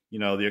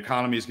 the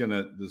economy is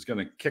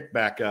gonna kick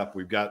back up.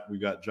 We've got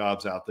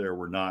jobs out there.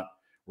 We're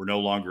no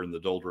longer in the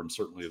doldrums,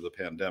 certainly, of the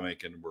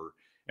pandemic, and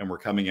we're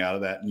coming out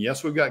of that. And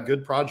yes, we've got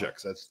good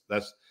projects.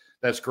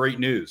 That's great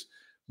news.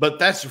 But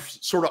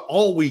that's sort of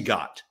all we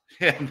got,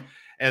 and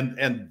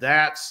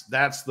that's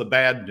the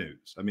bad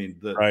news. I mean,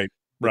 the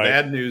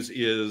bad news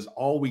is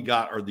all we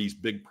got are these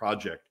big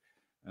project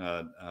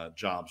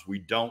jobs. We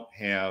don't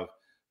have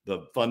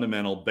the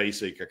fundamental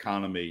basic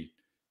economy,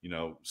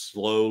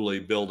 slowly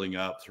building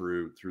up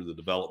through the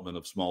development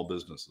of small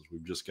businesses.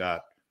 We've just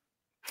got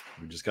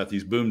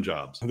these boom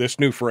jobs. This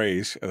new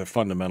phrase, the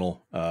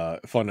fundamental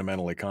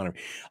economy.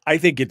 I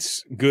think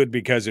it's good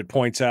because it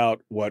points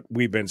out what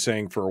we've been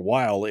saying for a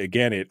while.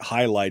 Again, it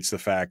highlights the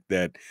fact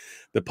that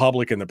the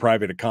public and the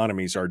private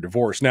economies are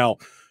divorced. Now,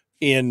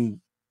 in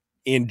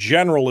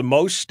general, in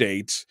most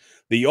states,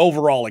 the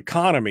overall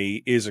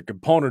economy is a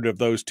component of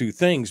those two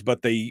things,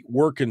 but they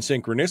work in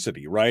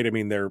synchronicity, right? I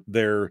mean,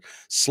 they're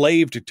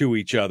slaved to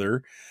each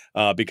other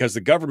because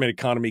the government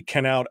economy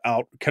cannot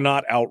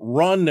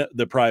outrun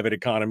the private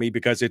economy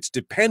because it's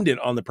dependent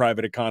on the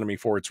private economy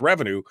for its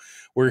revenue.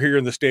 We're here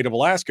in the state of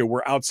Alaska.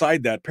 We're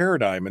outside that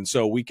paradigm, and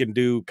so we can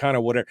do kind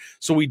of whatever.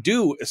 So we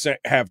do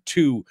have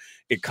two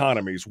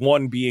economies,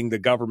 one being the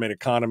government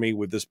economy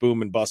with this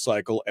boom and bust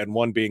cycle, and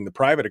one being the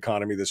private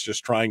economy that's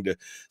just trying to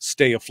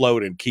stay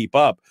afloat and keep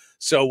up.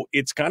 So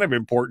it's kind of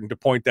important to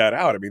point that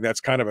out. I mean,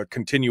 that's kind of a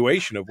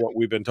continuation of what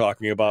we've been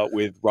talking about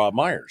with Rob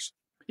Myers.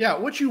 Yeah,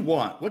 what you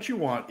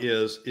want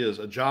is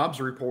a jobs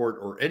report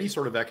or any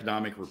sort of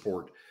economic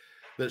report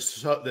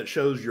that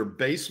shows your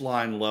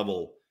baseline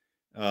level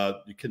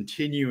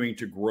continuing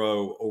to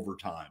grow over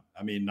time.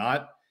 I mean,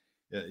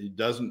 it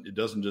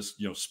doesn't just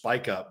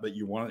spike up, but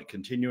you want it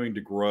continuing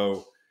to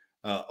grow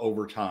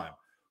over time.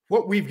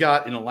 What we've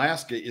got in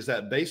Alaska is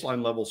that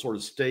baseline level sort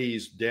of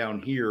stays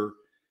down here,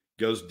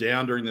 goes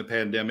down during the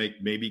pandemic,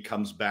 maybe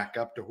comes back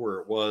up to where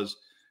it was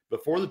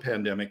before the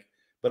pandemic.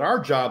 But our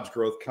jobs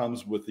growth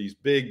comes with these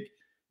big,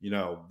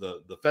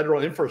 the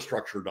federal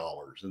infrastructure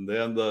dollars, and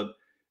then the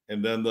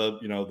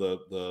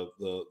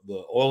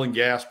oil and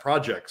gas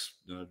projects,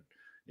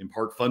 in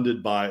part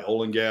funded by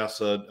oil and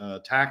gas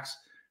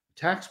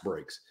tax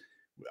breaks.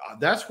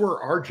 That's where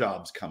our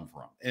jobs come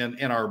from,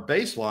 and our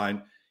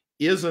baseline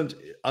isn't,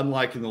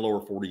 unlike in the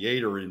lower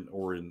 48 or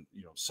in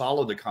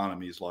solid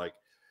economies like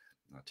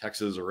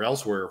Texas or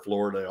elsewhere,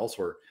 Florida,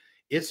 elsewhere.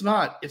 It's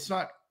not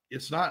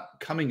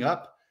coming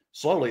up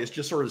slowly. It's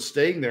just sort of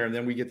staying there, and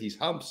then we get these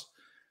humps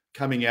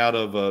coming out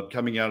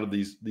of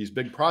these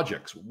big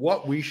projects.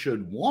 What we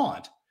should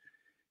want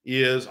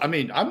is, I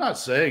mean, I'm not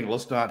saying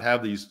let's not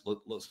have these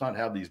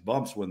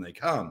bumps when they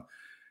come,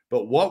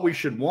 but what we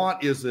should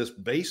want is this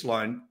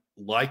baseline,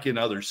 like in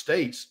other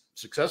states,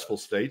 successful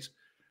states,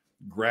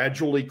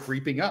 gradually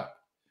creeping up.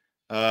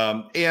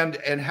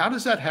 And how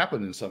does that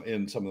happen in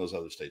some of those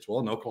other states? Well,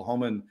 in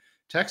Oklahoma and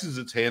Texas,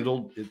 it's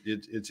handled.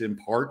 It's in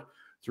part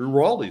through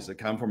royalties that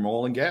come from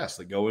oil and gas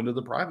that go into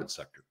the private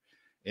sector,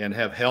 and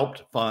have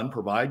helped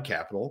provide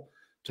capital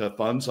to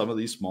fund some of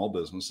these small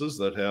businesses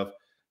that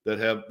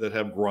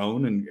have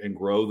grown and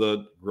grow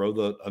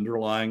the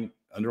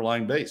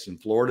underlying base. In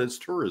Florida, it's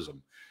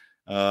tourism.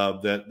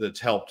 that's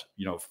helped,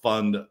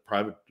 fund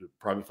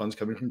private funds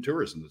coming from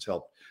tourism. That's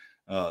helped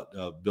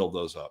build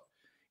those up.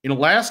 In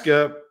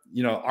Alaska,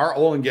 our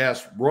oil and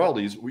gas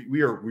royalties,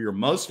 we are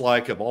most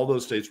like, of all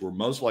those states, we're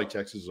most like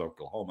Texas and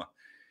Oklahoma.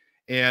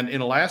 And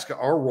in Alaska,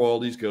 our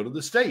royalties go to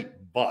the state.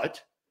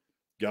 But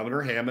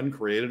Governor Hammond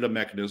created a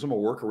mechanism, a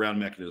workaround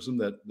mechanism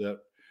that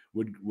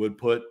would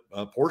put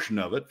a portion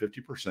of it,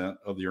 50%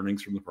 of the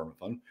earnings from the permit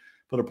fund,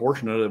 put a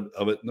portion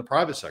of it in the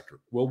private sector.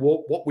 Well,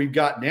 what we've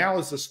got now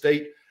is the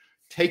state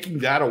taking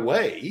that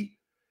away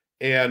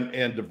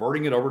and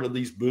diverting it over to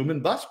these boom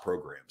and bust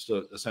programs,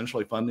 so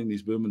essentially funding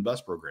these boom and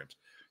bust programs.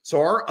 So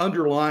our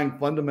underlying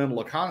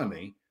fundamental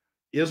economy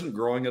isn't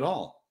growing at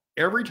all.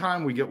 Every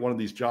time we get one of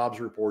these jobs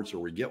reports or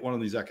we get one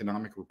of these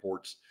economic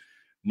reports,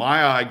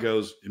 my eye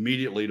goes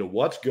immediately to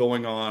what's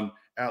going on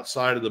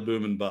outside of the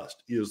boom and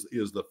bust. Is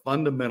the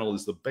fundamental,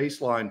 is the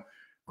baseline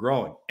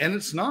growing? And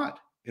it's not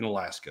in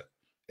Alaska.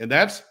 And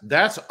that's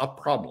a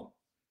problem.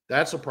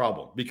 That's a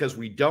problem, because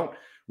we don't,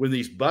 when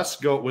these booms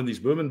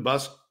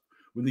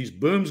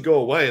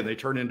go away and they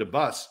turn into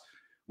busts,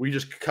 we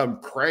just come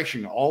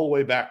crashing all the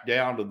way back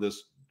down to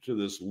this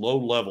low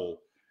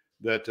level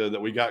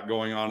that we got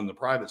going on in the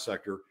private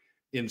sector,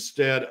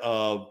 instead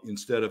of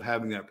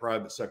having that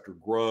private sector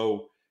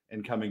grow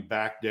and coming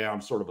back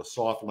down, sort of a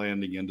soft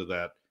landing into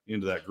that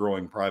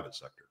growing private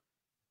sector.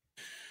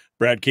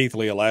 Brad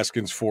Keithley,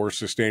 Alaskans for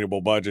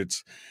Sustainable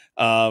Budgets.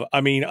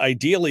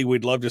 Ideally,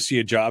 we'd love to see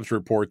a jobs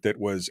report that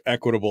was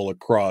equitable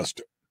across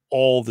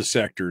all the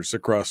sectors,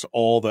 across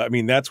all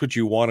that's what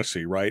you want to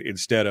see, right?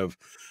 Instead of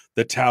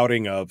the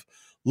touting of,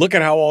 look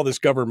at how all this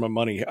government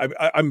money,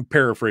 I'm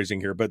paraphrasing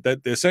here, but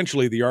that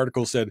essentially the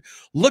article said,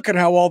 look at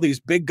how all these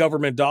big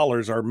government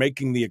dollars are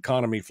making the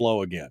economy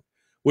flow again,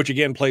 which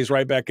again plays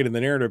right back into the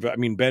narrative.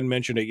 Ben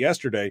mentioned it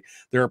yesterday.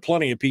 There are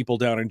plenty of people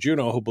down in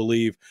Juneau who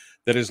believe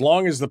that as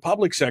long as the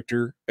public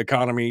sector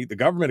economy, the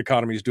government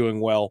economy is doing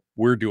well,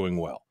 we're doing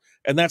well.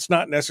 And that's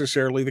not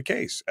necessarily the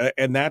case.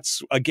 And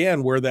that's,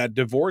 again, where that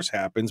divorce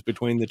happens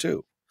between the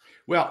two.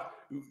 Well,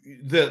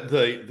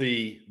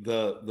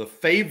 the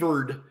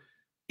favored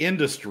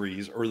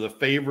industries, or the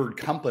favored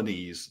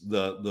companies,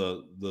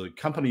 the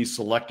companies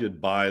selected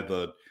by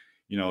the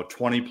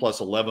 20 plus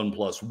 11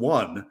 plus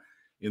 1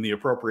 in the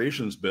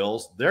appropriations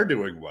bills, they're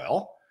doing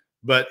well.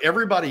 But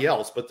everybody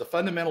else, but the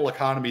fundamental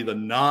economy, the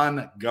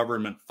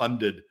non-government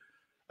funded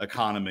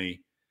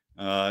economy,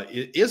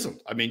 it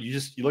isn't.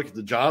 You look at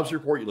the jobs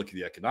report, you look at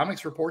the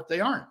economics report, they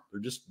aren't. They're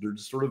just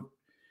sort of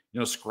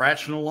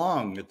scratching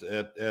along at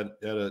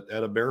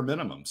a bare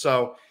minimum.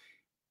 So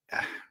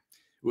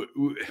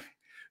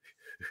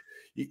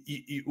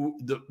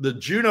the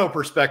Juneau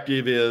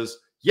perspective is,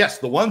 yes,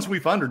 the ones we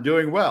fund are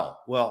doing well.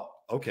 Well,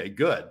 okay,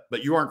 good.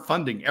 But you aren't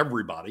funding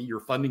everybody.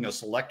 You're funding a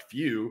select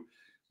few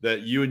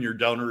that you and your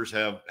donors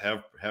have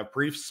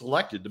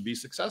pre-selected to be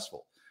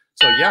successful.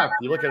 So yeah, if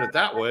you look at it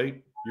that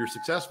way, you're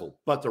successful.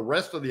 But the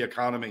rest of the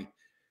economy,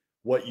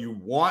 what you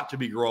want to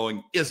be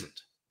growing,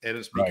 isn't. And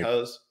it's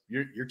because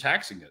you're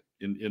taxing it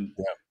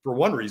for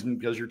one reason,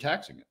 because you're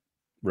taxing it.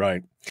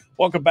 Right.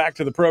 Welcome back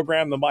to the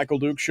program. The Michael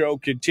Duke Show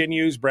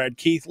continues. Brad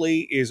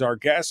Keithley is our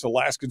guest,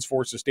 Alaskans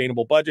for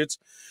Sustainable Budgets.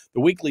 The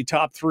weekly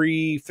top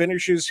 3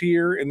 finishes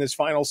here in this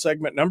final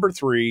segment. Number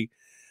 3,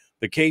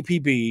 the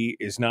KPB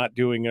is not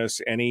doing us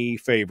any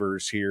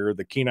favors here.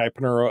 The Kenai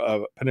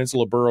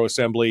Peninsula Borough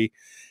Assembly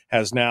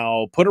has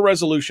now put a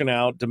resolution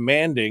out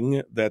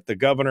demanding that the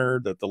governor,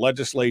 that the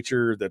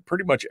legislature, that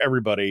pretty much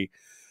everybody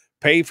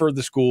pay for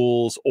the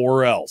schools,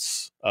 or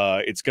else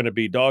it's going to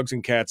be dogs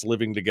and cats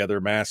living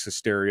together, mass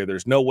hysteria.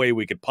 There's no way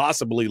we could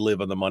possibly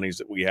live on the monies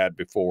that we had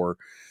before.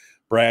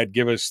 Brad,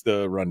 give us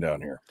the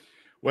rundown here.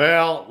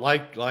 Well,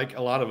 like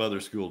a lot of other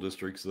school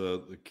districts,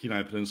 the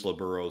Kenai Peninsula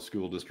Borough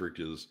School District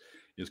is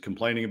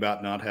complaining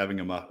about not having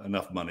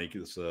enough money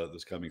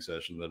this coming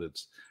session,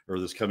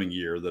 this coming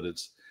year, that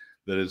it's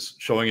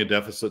showing a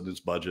deficit in its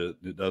budget.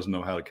 It doesn't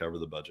know how to cover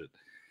the budget.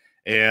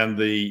 And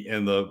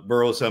the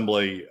Borough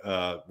Assembly,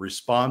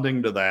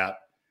 responding to that,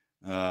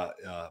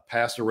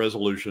 passed a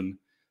resolution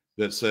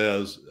that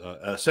says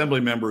Assembly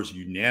members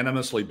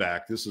unanimously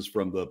backed. This is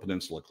from the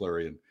Peninsula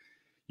Clarion.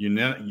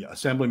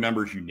 Assembly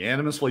members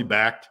unanimously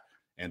backed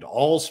and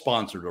all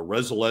sponsored a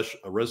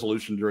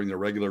resolution during their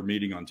regular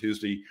meeting on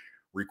Tuesday,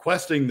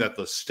 requesting that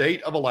the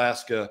state of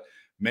Alaska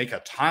make a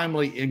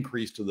timely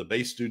increase to the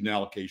base student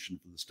allocation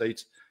for the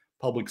state's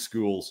public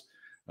schools.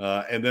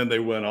 And then they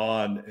went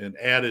on and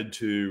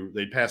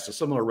they passed a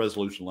similar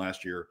resolution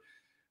last year,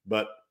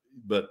 but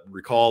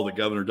recall that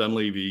Governor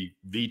Dunleavy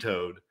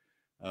vetoed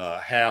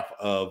half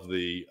of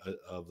the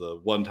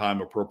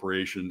one-time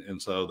appropriation,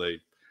 and so they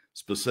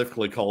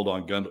specifically called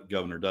on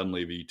Governor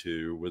Dunleavy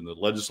to, when the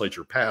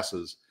legislature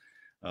passes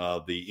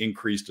the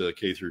increase to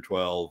K through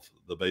 12,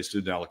 the base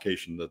student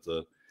allocation that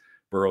the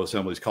Borough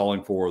Assembly is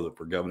calling for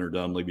Governor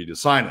Dunleavy to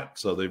sign it.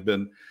 So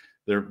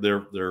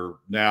they're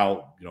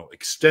now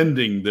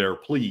extending their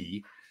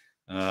plea,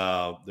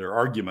 their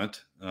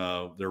argument,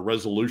 their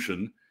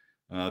resolution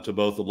to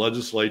both the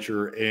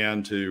legislature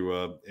and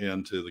to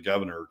the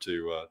governor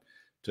to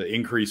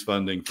increase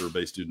funding for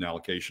base student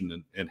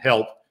allocation and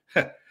help.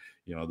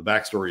 You know, the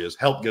backstory is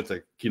help get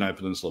the Kenai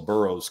Peninsula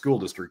Borough School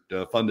District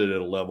funded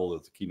at a level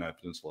that the Kenai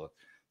Peninsula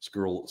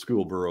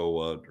School Borough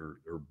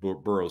or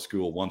Borough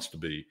School wants to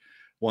be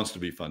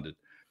funded.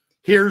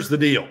 Here's the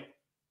deal.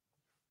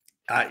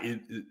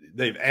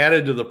 They've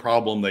added to the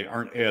problem. They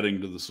aren't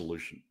adding to the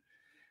solution.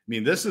 I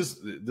mean,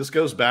 this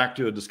goes back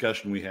to a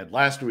discussion we had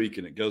last week,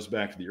 and it goes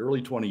back to the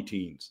early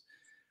 2010s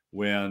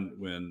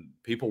when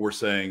people were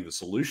saying the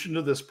solution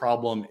to this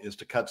problem is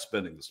to cut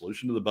spending. The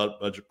solution to the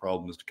budget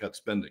problem is to cut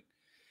spending.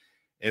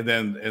 And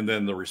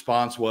then the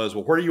response was,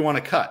 well, where do you want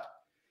to cut?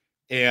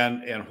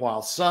 And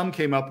while some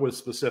came up with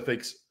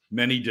specifics,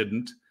 many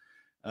didn't.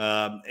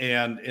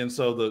 And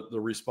so the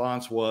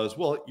response was,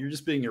 well, you're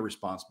just being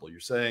irresponsible.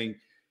 You're saying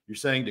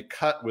to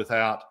cut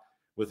without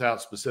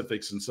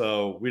specifics, and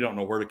so we don't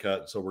know where to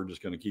cut, so we're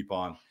just going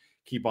to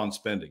keep on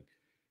spending.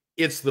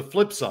 It's the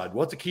flip side.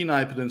 What the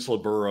Kenai Peninsula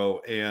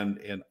Borough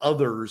and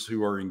others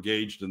who are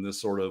engaged in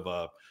this sort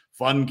of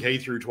fund the K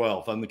through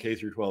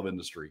 12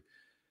 industry,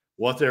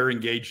 what they're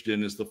engaged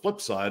in is the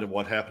flip side of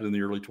what happened in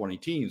the early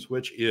 2010s,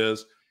 which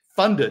is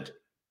fund it,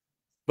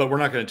 but we're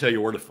not going to tell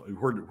you where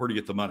to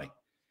get the money.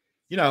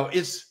 You know,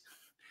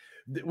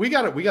 we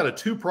got a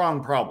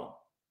two-pronged problem.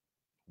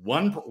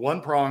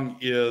 One prong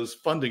is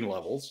funding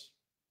levels,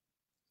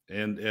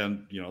 and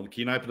you know, the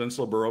Kenai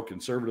Peninsula Borough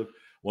conservative,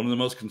 one of the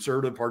most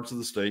conservative parts of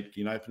the state,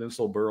 Kenai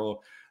Peninsula Borough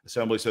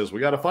Assembly says we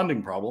got a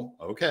funding problem.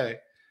 Okay.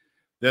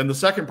 Then the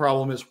second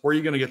problem is, where are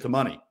you going to get the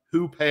money?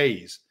 Who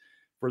pays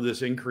for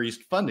this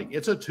increased funding?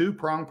 It's a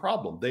two-pronged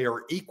problem. They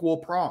are equal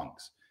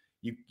prongs.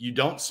 You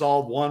don't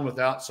solve one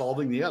without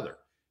solving the other.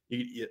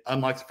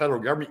 Unlike the federal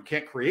government, you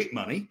can't create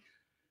money.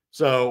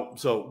 So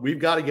we've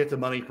got to get the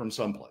money from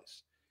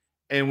someplace.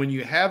 And when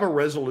you have a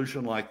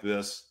resolution like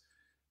this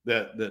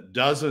that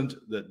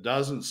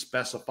doesn't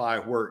specify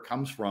where it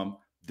comes from,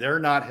 they're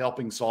not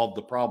helping solve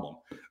the problem.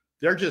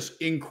 They're just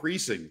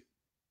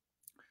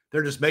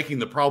they're just making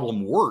the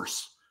problem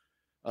worse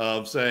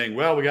of saying,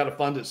 well, we got to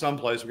fund it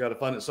someplace.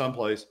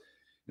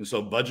 And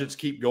so budgets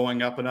keep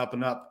going up and up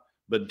and up,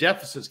 but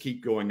deficits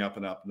keep going up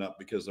and up and up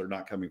because they're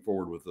not coming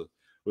forward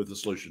with the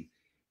solution.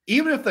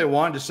 Even if they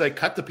wanted to say,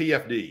 cut the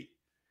PFD,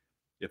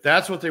 if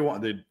that's what they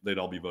want, they'd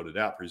all be voted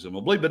out,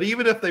 presumably. But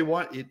even if they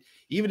want it,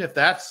 even if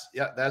that's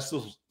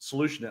the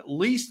solution, at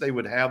least they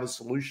would have a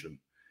solution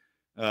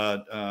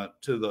to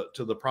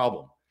the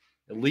problem.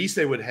 At least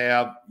they would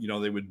have, you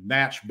know, they would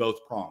match both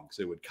prongs.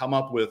 They would come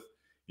up with,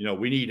 you know,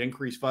 we need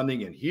increased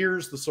funding, and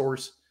here's the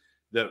source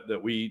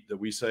that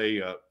we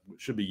say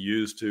should be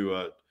used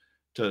to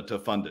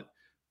fund it.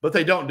 But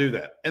they don't do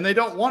that, and they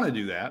don't want to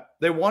do that.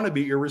 They want to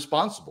be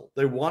irresponsible.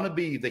 They want to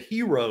be the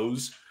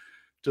heroes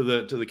to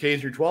the K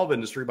through 12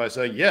 industry by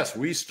saying, yes,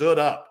 we stood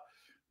up.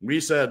 We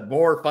said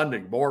more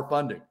funding.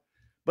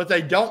 But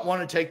they don't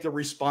want to take the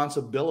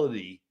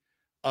responsibility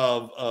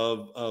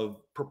of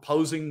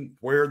proposing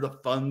where the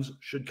funds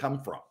should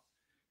come from.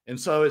 And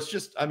so it's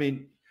just, I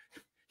mean,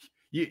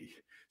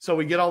 so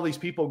we get all these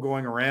people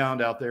going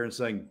around out there and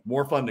saying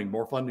more funding.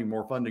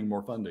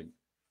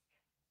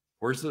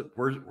 Where's it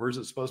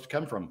supposed to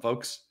come from,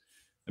 folks?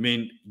 I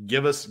mean,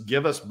 give us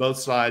both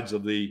sides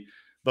of the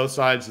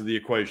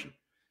equation.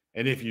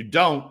 And if you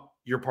don't,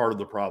 you're part of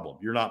the problem.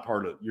 You're not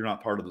part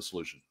of the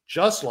solution.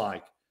 Just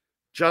like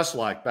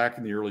back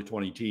in the early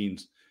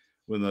 2010s,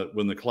 when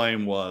the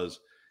claim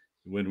was,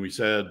 when we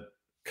said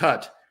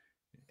cut,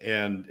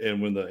 and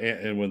when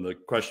the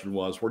question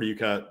was, where do you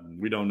cut?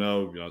 We don't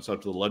know. You know, it's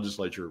up to the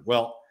legislature.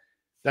 Well,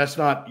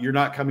 you're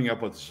not coming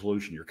up with a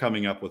solution. You're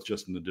coming up with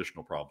just an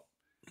additional problem.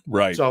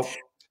 Right. So,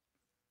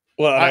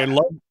 well,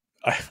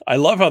 I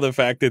love how the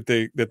fact that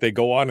they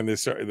go on in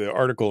the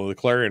article of the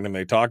Clarion, and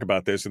they talk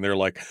about this, and they're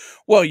like,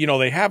 well, you know,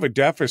 they have a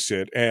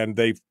deficit, and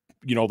they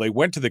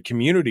went to the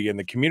community, and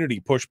the community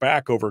pushed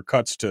back over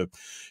cuts to,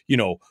 you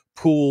know,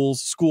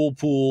 school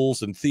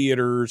pools and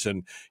theaters.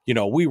 And, you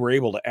know, we were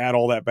able to add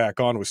all that back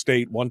on with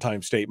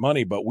one-time state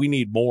money, but we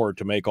need more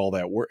to make all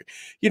that work.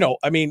 You know,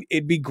 I mean,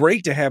 it'd be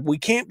great to have, we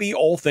can't be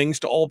all things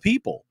to all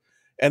people.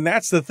 And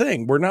that's the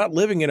thing. We're not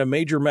living in a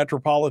major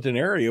metropolitan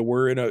area.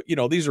 We're in a, you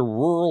know, these are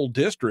rural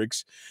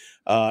districts.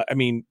 I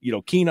mean, you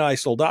know, Kenai,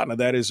 Soldotna,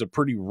 that is a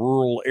pretty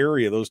rural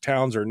area. Those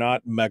towns are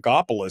not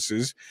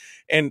megapolises.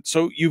 And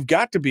so you've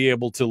got to be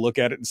able to look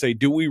at it and say,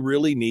 do we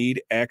really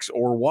need X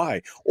or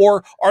Y?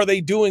 Or are they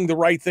doing the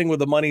right thing with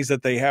the monies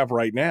that they have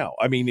right now?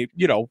 I mean,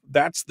 you know,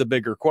 that's the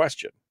bigger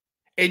question.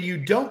 And you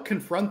don't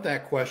confront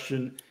that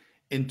question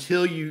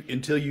until you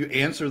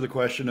answer the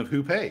question of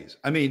who pays.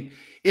 I mean,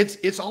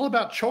 it's all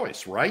about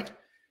choice, right?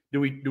 Do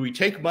we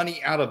take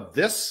money out of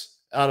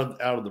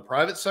the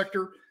private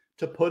sector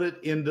to put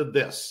it into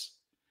this?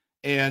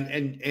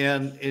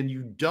 And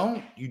you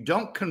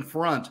don't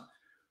confront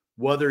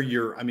whether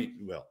you're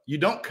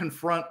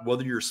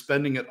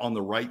spending it on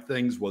the right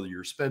things, whether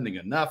you're spending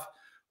enough,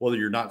 whether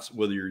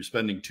you're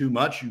spending too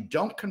much. You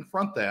don't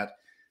confront that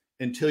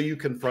until you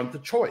confront the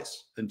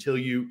choice, until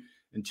you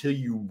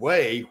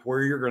weigh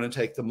where you're going to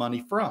take the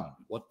money from,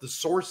 what the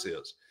source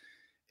is.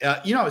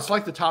 It's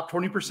like the top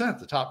 20%.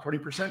 The top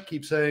 20%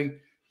 keep saying,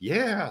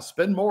 yeah,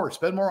 spend more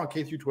on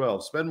K through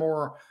 12, spend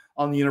more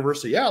on the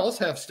university. Yeah, let's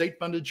have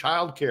state-funded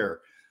childcare.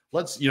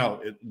 Let's,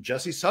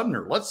 Jesse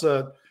Sumner, let's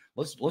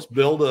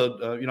build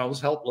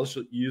let's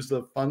use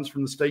the funds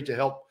from the state to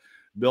help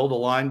build a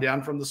line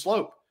down from the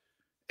slope.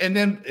 And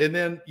then,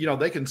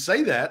 they can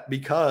say that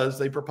because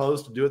they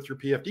propose to do it through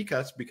PFD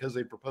cuts, because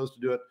they propose to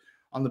do it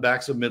on the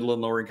backs of middle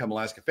and lower income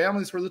Alaska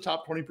families, where the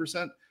top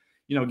 20%,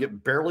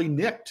 get barely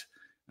nicked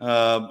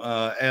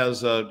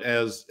as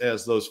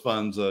those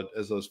funds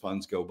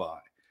go by.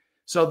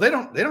 So they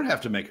don't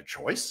have to make a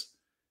choice.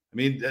 I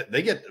mean,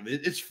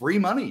 it's free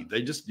money.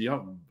 They just,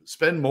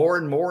 spend more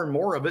and more and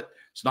more of it.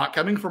 It's not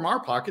coming from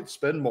our pockets.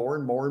 Spend more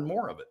and more and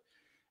more of it.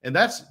 And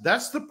that's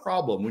the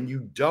problem. When you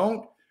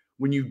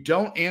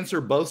don't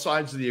answer both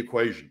sides of the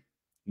equation,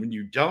 when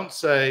you don't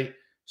say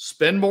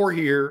spend more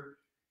here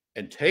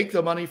and take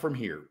the money from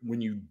here,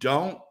 when you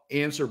don't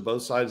answer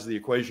both sides of the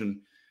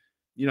equation,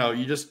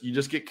 you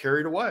just get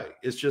carried away.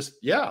 It's just,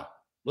 yeah,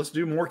 let's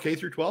do more K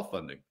through 12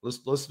 funding.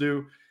 Let's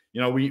do,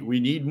 we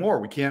need more.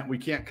 We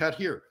can't cut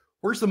here.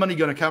 Where's the money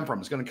going to come from?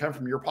 It's going to come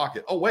from your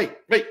pocket. Oh, wait.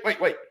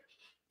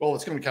 Well,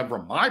 it's going to come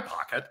from my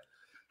pocket.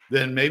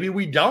 Then maybe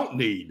we don't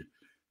need,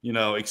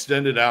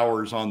 extended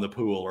hours on the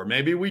pool, or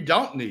maybe we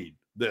don't need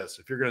this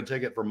if you're going to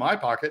take it from my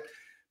pocket.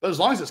 But as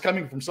long as it's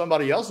coming from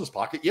somebody else's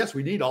pocket, yes,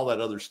 we need all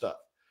that other stuff.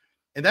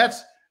 And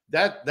that's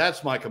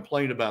my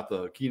complaint about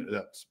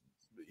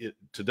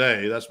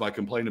today. That's my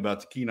complaint about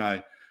the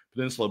Kenai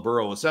Peninsula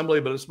Borough Assembly,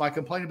 but it's my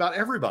complaint about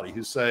everybody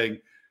who's saying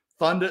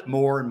fund it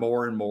more and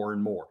more and more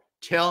and more.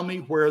 Tell me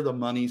where the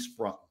money's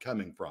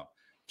coming from.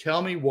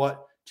 Tell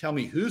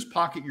me whose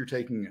pocket you're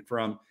taking it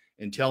from,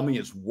 and tell me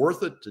it's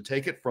worth it to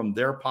take it from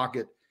their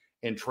pocket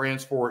and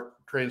transport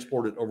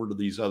it over to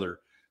these other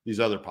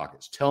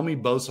pockets. Tell me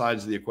both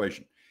sides of the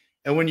equation.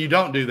 And when you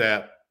don't do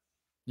that,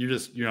 you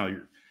just,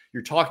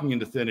 you're talking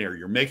into thin air.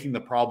 You're making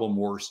the problem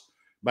worse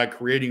by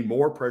creating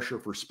more pressure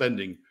for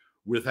spending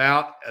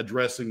without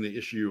addressing the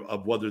issue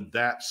of whether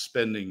that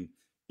spending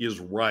is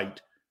right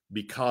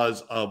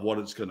because of what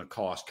it's going to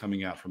cost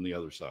coming out from the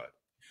other side.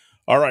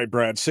 All right,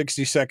 Brad,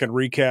 60-second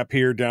recap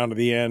here down to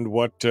the end.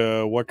 What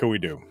can we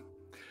do?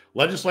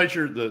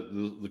 Legislature,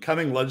 the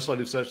coming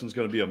legislative session is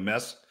going to be a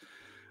mess,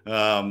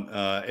 and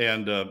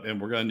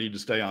we're going to need to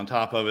stay on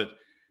top of it.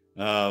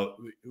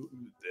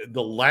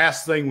 The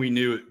last thing we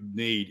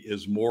need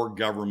is more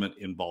government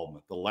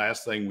involvement. The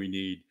last thing we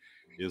need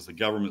is the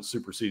government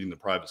superseding the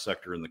private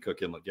sector in the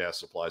Cook Inlet gas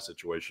supply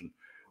situation,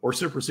 or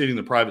superseding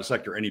the private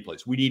sector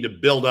anyplace. We need to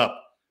build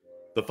up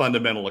the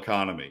fundamental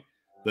economy,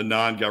 the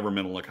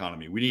non-governmental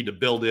economy. We need to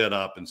build it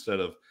up instead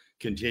of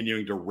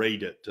continuing to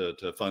raid it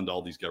to fund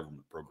all these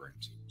government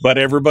programs. But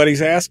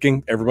everybody's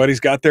asking. Everybody's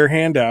got their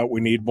hand out.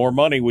 We need more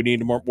money. We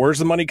need more. Where's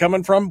the money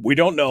coming from? We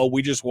don't know.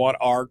 We just want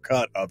our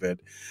cut of it,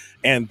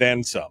 and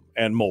then some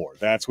and more.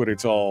 That's what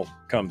it's all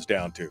comes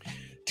down to.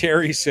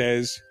 Terry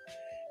says,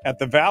 at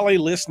the Valley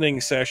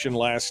listening session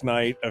last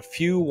night, a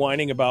few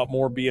whining about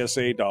more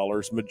BSA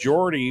dollars.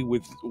 Majority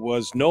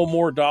was no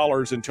more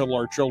dollars until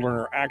our children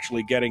are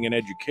actually getting an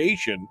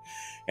education,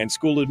 and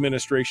school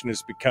administration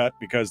is cut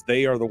because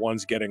they are the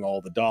ones getting all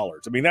the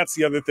dollars. I mean, that's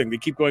the other thing. They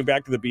keep going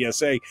back to the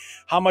BSA.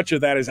 How much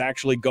of that is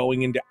actually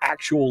going into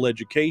actual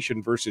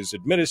education versus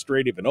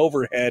administrative and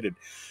overhead and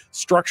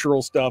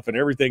structural stuff and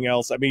everything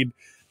else? I mean,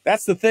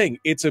 that's the thing.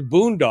 It's a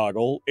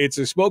boondoggle. It's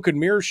a smoke and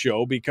mirror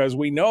show, because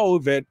we know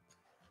that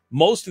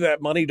most of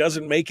that money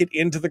doesn't make it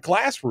into the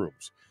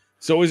classrooms.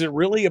 So is it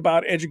really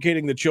about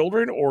educating the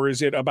children, or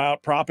is it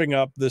about propping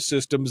up the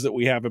systems that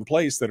we have in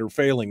place that are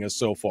failing us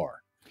so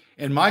far?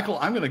 And Michael,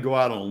 I'm going to go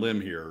out on a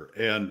limb here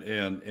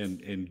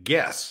and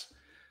guess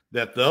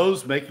that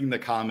those making the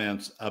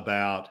comments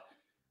about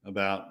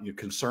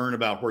concern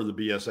about where the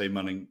BSA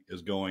money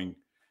is going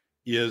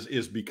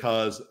is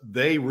because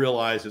they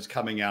realize it's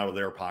coming out of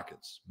their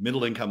pockets.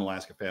 Middle income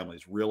Alaska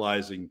families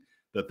realizing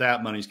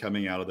that money's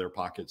coming out of their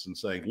pockets and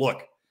saying,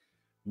 look,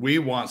 we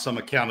want some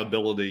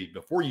accountability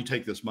before you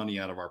take this money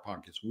out of our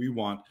pockets. We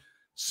want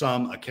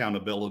some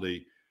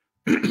accountability.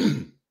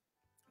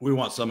 We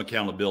want some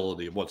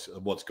accountability of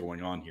what's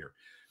going on here.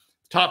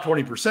 Top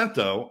 20%,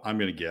 though, I'm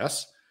going to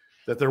guess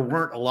that there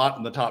weren't a lot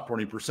in the top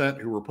 20%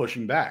 who were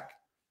pushing back,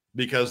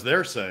 because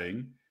they're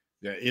saying,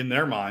 in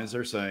their minds,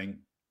 they're saying,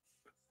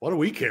 what do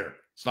we care?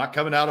 It's not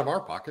coming out of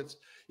our pockets.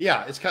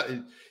 Yeah,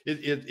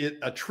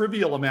 a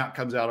trivial amount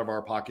comes out of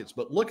our pockets,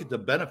 but look at the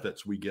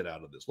benefits we get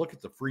out of this. Look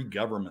at the free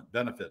government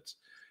benefits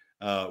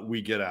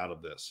we get out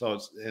of this.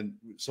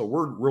 So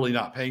we're really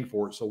not paying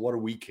for it. So what do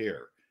we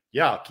care?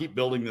 Yeah, keep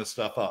building this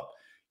stuff up.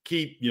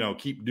 Keep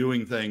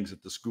doing things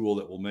at the school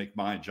that will make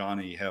my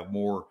Johnny have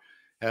more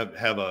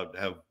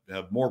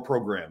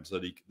programs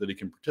that he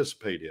can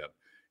participate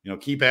in.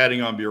 Keep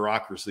adding on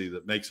bureaucracy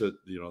that makes it,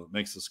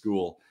 makes the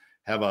school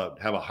have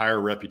a higher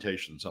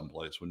reputation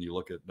someplace when you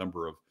look at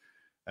number of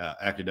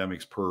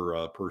academics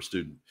per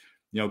student.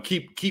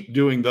 Keep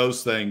doing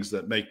those things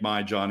that make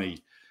my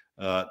Johnny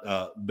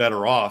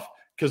better off,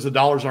 because the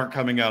dollars aren't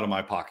coming out of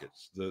my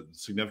pockets. The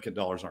significant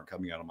dollars aren't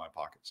coming out of my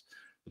pockets.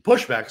 The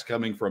pushback's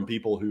coming from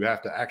people who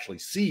have to actually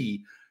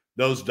see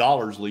those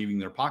dollars leaving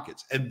their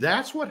pockets. And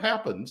that's what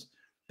happens.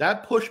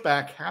 That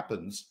pushback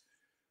happens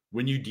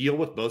when you deal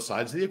with both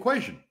sides of the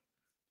equation.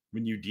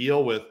 When you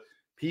deal with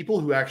people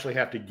who actually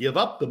have to give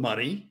up the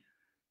money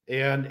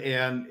and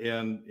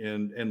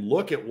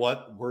look at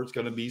where it's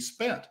going to be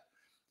spent.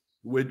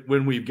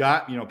 When we've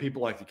got,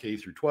 people like the K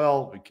through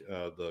 12,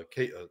 the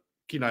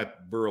Kenai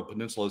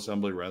Peninsula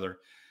Assembly, rather,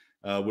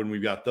 when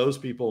we've got those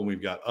people and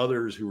we've got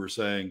others who are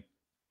saying,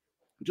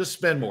 just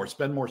spend more.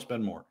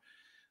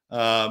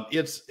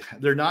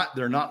 They're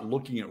not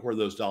looking at where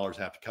those dollars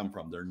have to come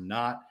from. They're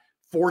not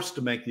forced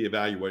to make the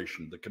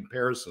evaluation, the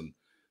comparison,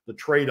 the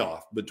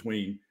trade-off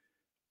between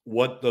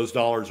what those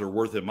dollars are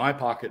worth in my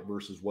pocket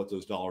versus what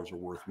those dollars are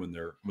worth when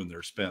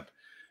they're spent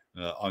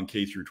on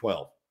K through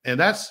 12. And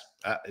that's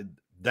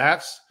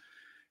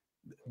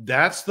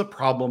the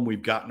problem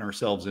we've gotten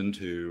ourselves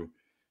into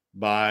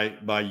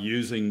by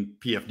using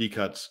PFD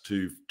cuts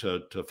to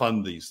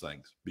fund these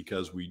things,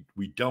 because we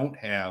don't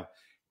have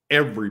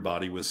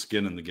everybody with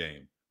skin in the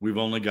game. We've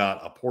only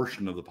got a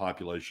portion of the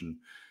population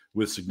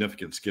with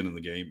significant skin in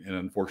the game, and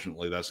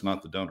unfortunately, that's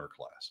not the donor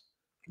class.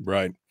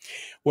 Right.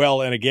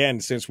 Well, and again,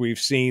 since we've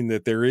seen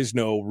that there is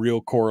no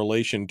real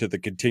correlation to the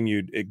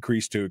continued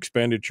increase to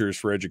expenditures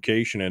for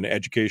education and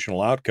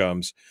educational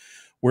outcomes,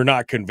 we're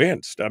not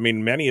convinced. I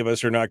mean, many of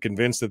us are not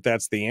convinced that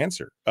that's the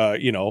answer.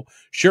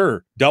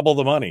 Sure, double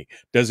the money.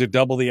 Does it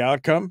double the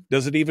outcome?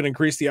 Does it even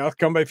increase the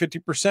outcome by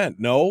 50%?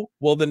 No.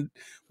 Well, then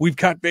we've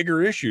got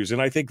bigger issues.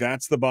 And I think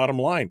that's the bottom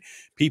line.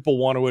 People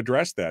want to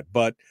address that.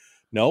 But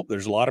no,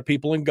 there's a lot of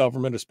people in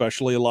government,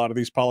 especially a lot of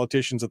these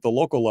politicians at the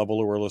local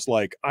level, who are just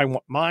like, I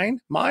want mine.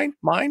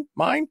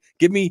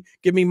 Give me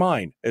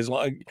mine.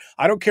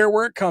 I don't care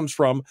where it comes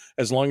from,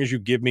 as long as you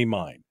give me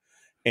mine.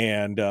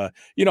 And,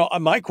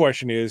 my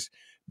question is,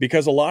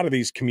 because a lot of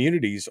these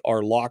communities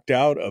are locked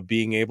out of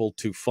being able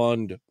to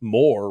fund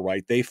more,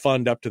 right? They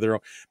fund up to their own.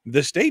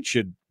 The state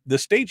should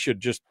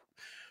just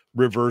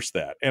reverse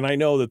that. And I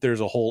know that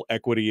there's a whole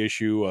equity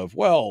issue of,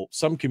 well,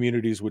 some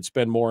communities would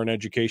spend more on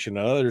education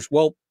than others.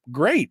 Well,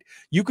 great.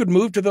 You could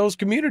move to those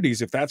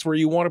communities if that's where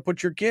you want to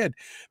put your kid.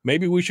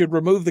 Maybe we should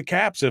remove the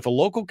caps. If a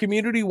local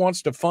community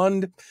wants to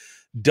fund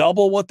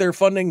double what they're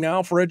funding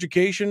now for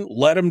education,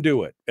 let them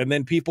do it. And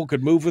then people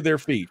could move with their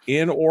feet,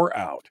 in or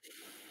out.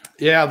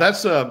 Yeah,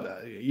 that's an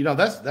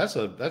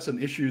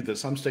issue that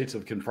some states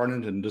have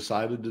confronted and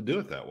decided to do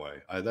it that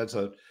way.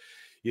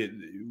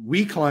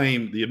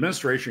 The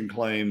administration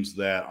claims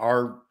that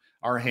our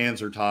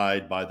hands are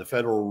tied by the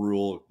federal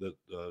rule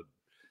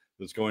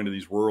that's going to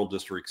these rural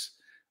districts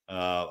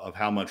of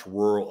how much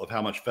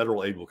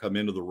federal aid will come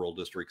into the rural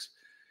districts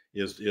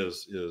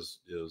is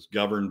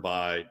governed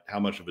by how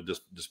much of a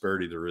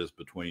disparity there is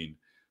between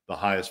the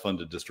highest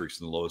funded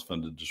districts and the lowest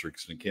funded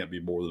districts, and it can't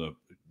be more than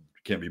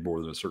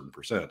a certain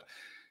percent.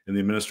 And the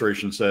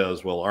administration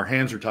says, well, our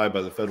hands are tied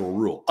by the federal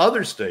rule.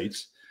 Other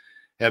states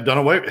have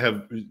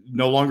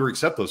no longer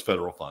accept those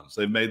federal funds.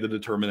 They've made the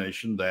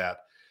determination that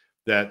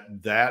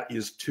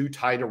is too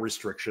tight a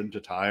restriction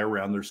to tie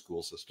around their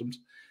school systems,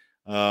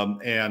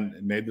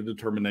 and made the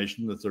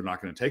determination that they're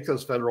not going to take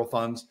those federal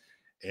funds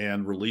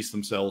and release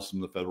themselves from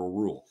the federal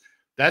rule.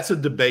 That's a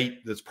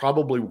debate that's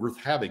probably worth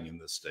having in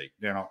this state.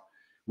 Now,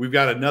 we've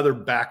got another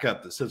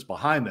backup that sits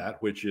behind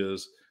that, which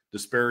is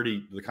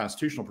disparity, the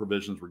constitutional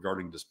provisions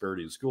regarding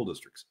disparity in school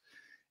districts,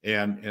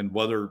 and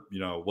whether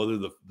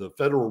the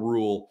federal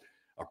rule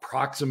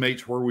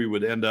approximates where we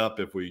would end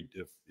up if the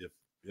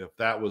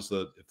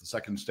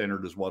second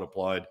standard is what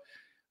applied,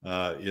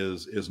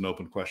 is an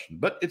open question.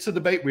 But it's a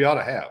debate we ought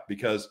to have,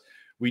 because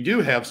we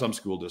do have some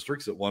school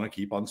districts that want to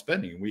keep on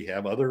spending. We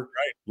have other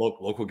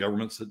local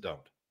governments that don't.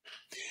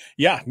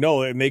 Yeah,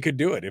 no, and they could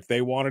do it if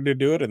they wanted to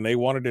do it, and they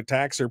wanted to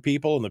tax their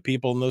people, and the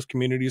people in those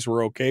communities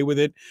were okay with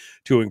it,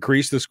 to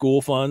increase the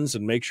school funds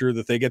and make sure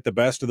that they get the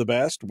best of the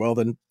best. Well,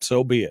 then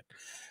so be it.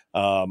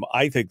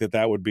 I think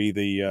that would be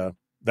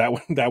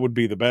that would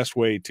be the best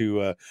way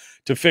to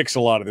fix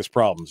a lot of these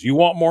problems. You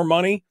want more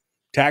money?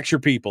 Tax your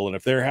people, and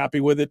if they're happy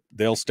with it,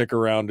 they'll stick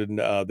around, and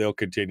they'll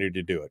continue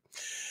to do it.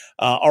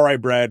 All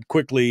right, Brad,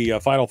 quickly,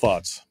 final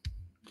thoughts.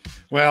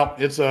 Well,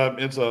 it's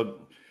a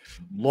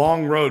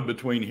long road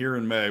between here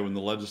and May, when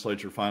the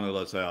legislature finally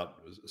lets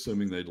out,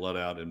 assuming they'd let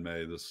out in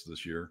May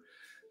this year.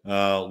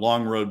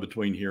 Long road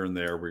between here and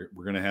there.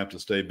 We're going to have to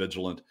stay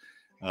vigilant.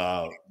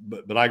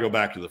 But I go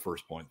back to the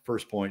first point. The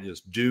first point is,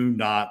 do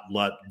not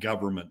let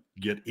government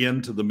get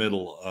into the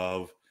middle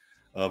of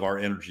our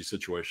energy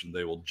situation.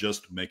 They will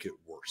just make it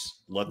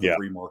worse. Let the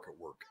free market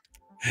work.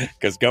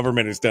 Because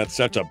government has done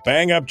such a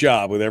bang-up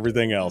job with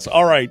everything else.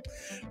 All right,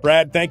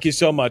 Brad, thank you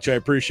so much. I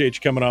appreciate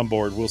you coming on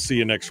board. We'll see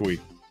you next week.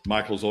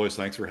 Michael, as always,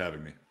 thanks for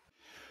having me.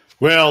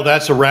 Well,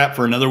 that's a wrap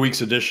for another week's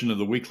edition of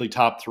the weekly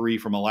top 3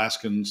 from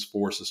Alaskans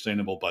for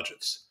Sustainable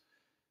Budgets.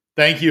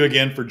 Thank you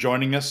again for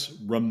joining us.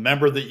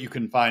 Remember that you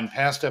can find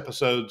past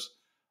episodes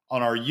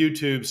on our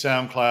YouTube,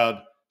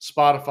 SoundCloud,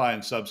 Spotify,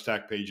 and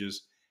Substack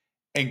pages,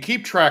 and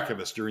keep track of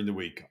us during the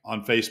week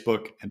on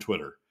Facebook and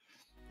Twitter.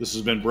 This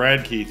has been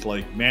Brad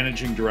Keithley,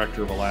 Managing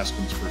Director of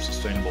Alaskans for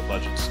Sustainable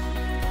Budgets.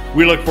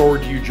 We look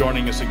forward to you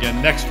joining us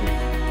again next week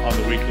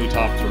on the Weekly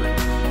Top 3.